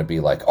I'm going to be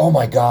like, oh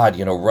my God,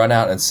 run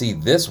out and see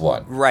this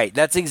one. Right.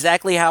 That's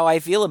exactly how I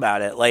feel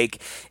about it.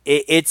 Like,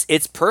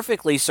 it's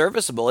perfectly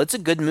serviceable. It's a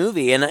good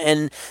movie,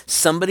 and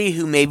somebody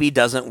who maybe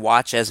doesn't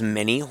watch as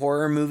many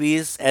horror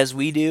movies as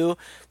we do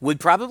would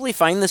probably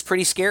find this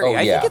pretty scary. Oh, yeah.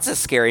 I think it's a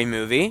scary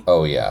movie.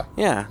 Oh yeah.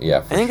 Yeah. Yeah.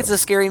 I think it's a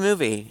scary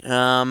movie.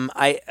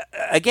 I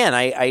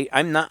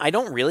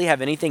don't really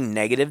have anything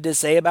negative to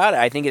say about it.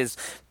 I think it is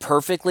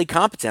perfectly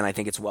competent. I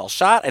think it's well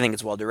shot. I think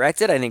it's well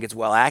directed. I think it's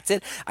well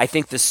acted. I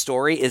think the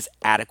story is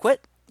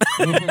adequate.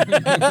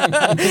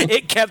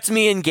 It kept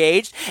me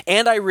engaged,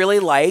 and I really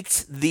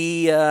liked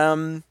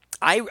the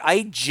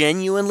I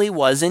genuinely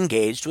was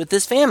engaged with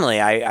this family.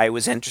 I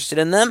was interested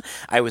in them.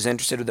 I was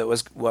interested in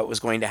what was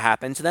going to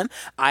happen to them.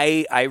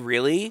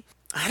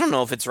 I don't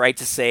know if it's right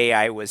to say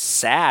I was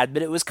sad,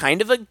 but it was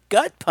kind of a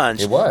gut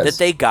punch. It was. That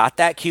they got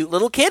that cute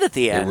little kid at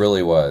the end. It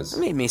really was. It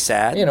made me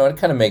sad. You know, it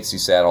kind of makes you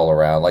sad all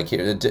around. Like,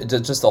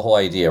 just the whole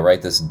idea,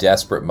 right? This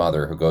desperate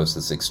mother who goes to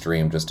this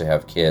extreme just to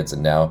have kids,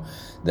 and now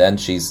then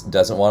she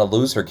doesn't want to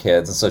lose her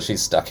kids, and so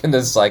she's stuck in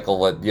this cycle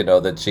with, you know,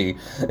 that she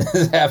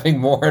is having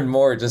more and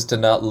more just to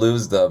not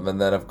lose them. And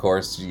then, of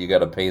course, you got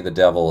to pay the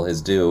devil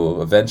his due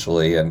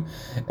eventually, and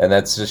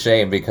that's a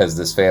shame because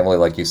this family,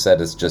 like you said,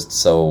 is just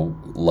so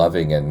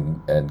loving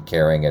and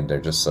caring, and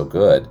they're just so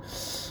good.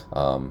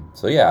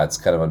 So yeah, it's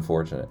kind of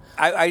unfortunate.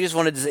 I just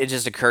wanted to, it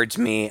just occurred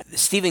to me,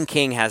 Stephen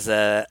King has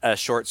a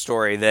short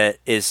story that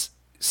is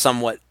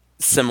somewhat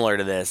similar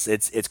to this.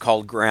 It's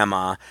called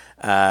Grandma.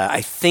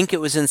 I think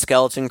it was in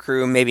Skeleton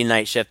Crew, maybe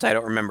Night Shift, I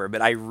don't remember,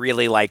 but I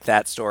really like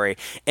that story.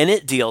 And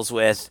it deals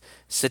with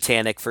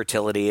satanic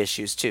fertility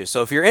issues too.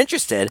 So if you're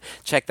interested,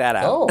 check that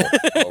out. Oh,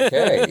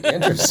 okay.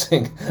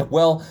 Interesting.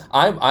 Well,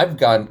 I've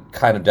gone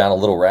kind of down a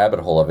little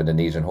rabbit hole of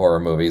Indonesian horror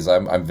movies.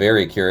 I'm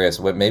very curious.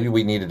 Maybe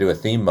we need to do a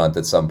theme month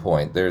at some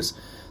point. There's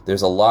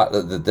a lot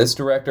that this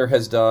director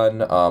has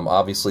done.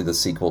 Obviously, the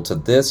sequel to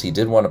this, he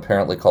did one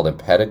apparently called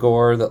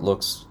Impetigore that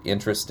looks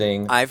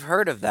interesting. I've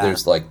heard of that.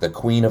 There's like The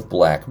Queen of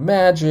Black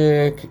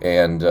Magic,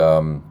 and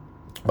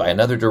by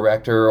another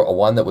director,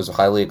 one that was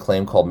highly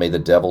acclaimed called May the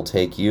Devil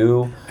Take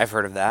You. I've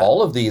heard of that.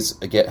 All of these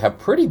have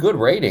pretty good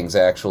ratings,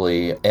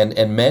 actually,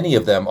 and many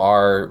of them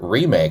are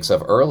remakes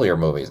of earlier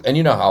movies. And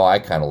you know how I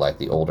kind of like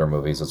the older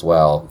movies as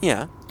well.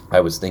 Yeah. I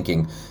was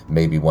thinking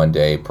maybe one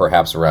day,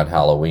 perhaps around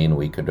Halloween,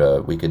 we could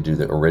do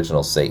the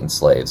original Satan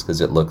Slaves, because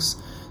it looks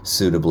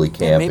suitably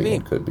campy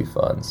and could be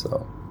fun.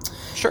 So,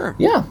 sure.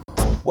 Yeah.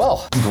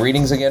 Well,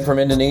 greetings again from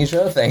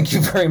Indonesia. Thank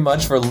you very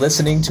much for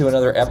listening to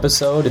another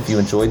episode. If you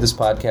enjoyed this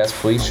podcast,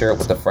 please share it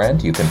with a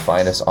friend. You can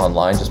find us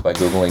online just by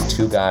Googling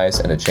Two Guys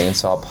and a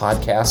Chainsaw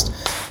Podcast.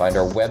 Find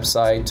our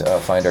website,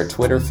 find our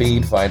Twitter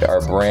feed, find our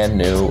brand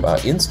new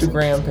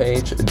Instagram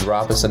page.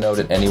 Drop us a note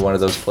at any one of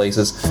those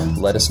places.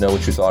 Let us know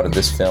what you thought of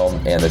this film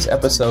and this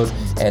episode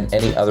and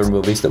any other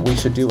movies that we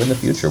should do in the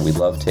future. We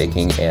love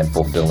taking and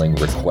fulfilling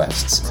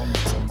requests.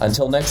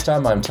 Until next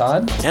time, I'm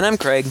Todd. And I'm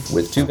Craig.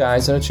 With Two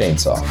Guys and a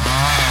Chainsaw.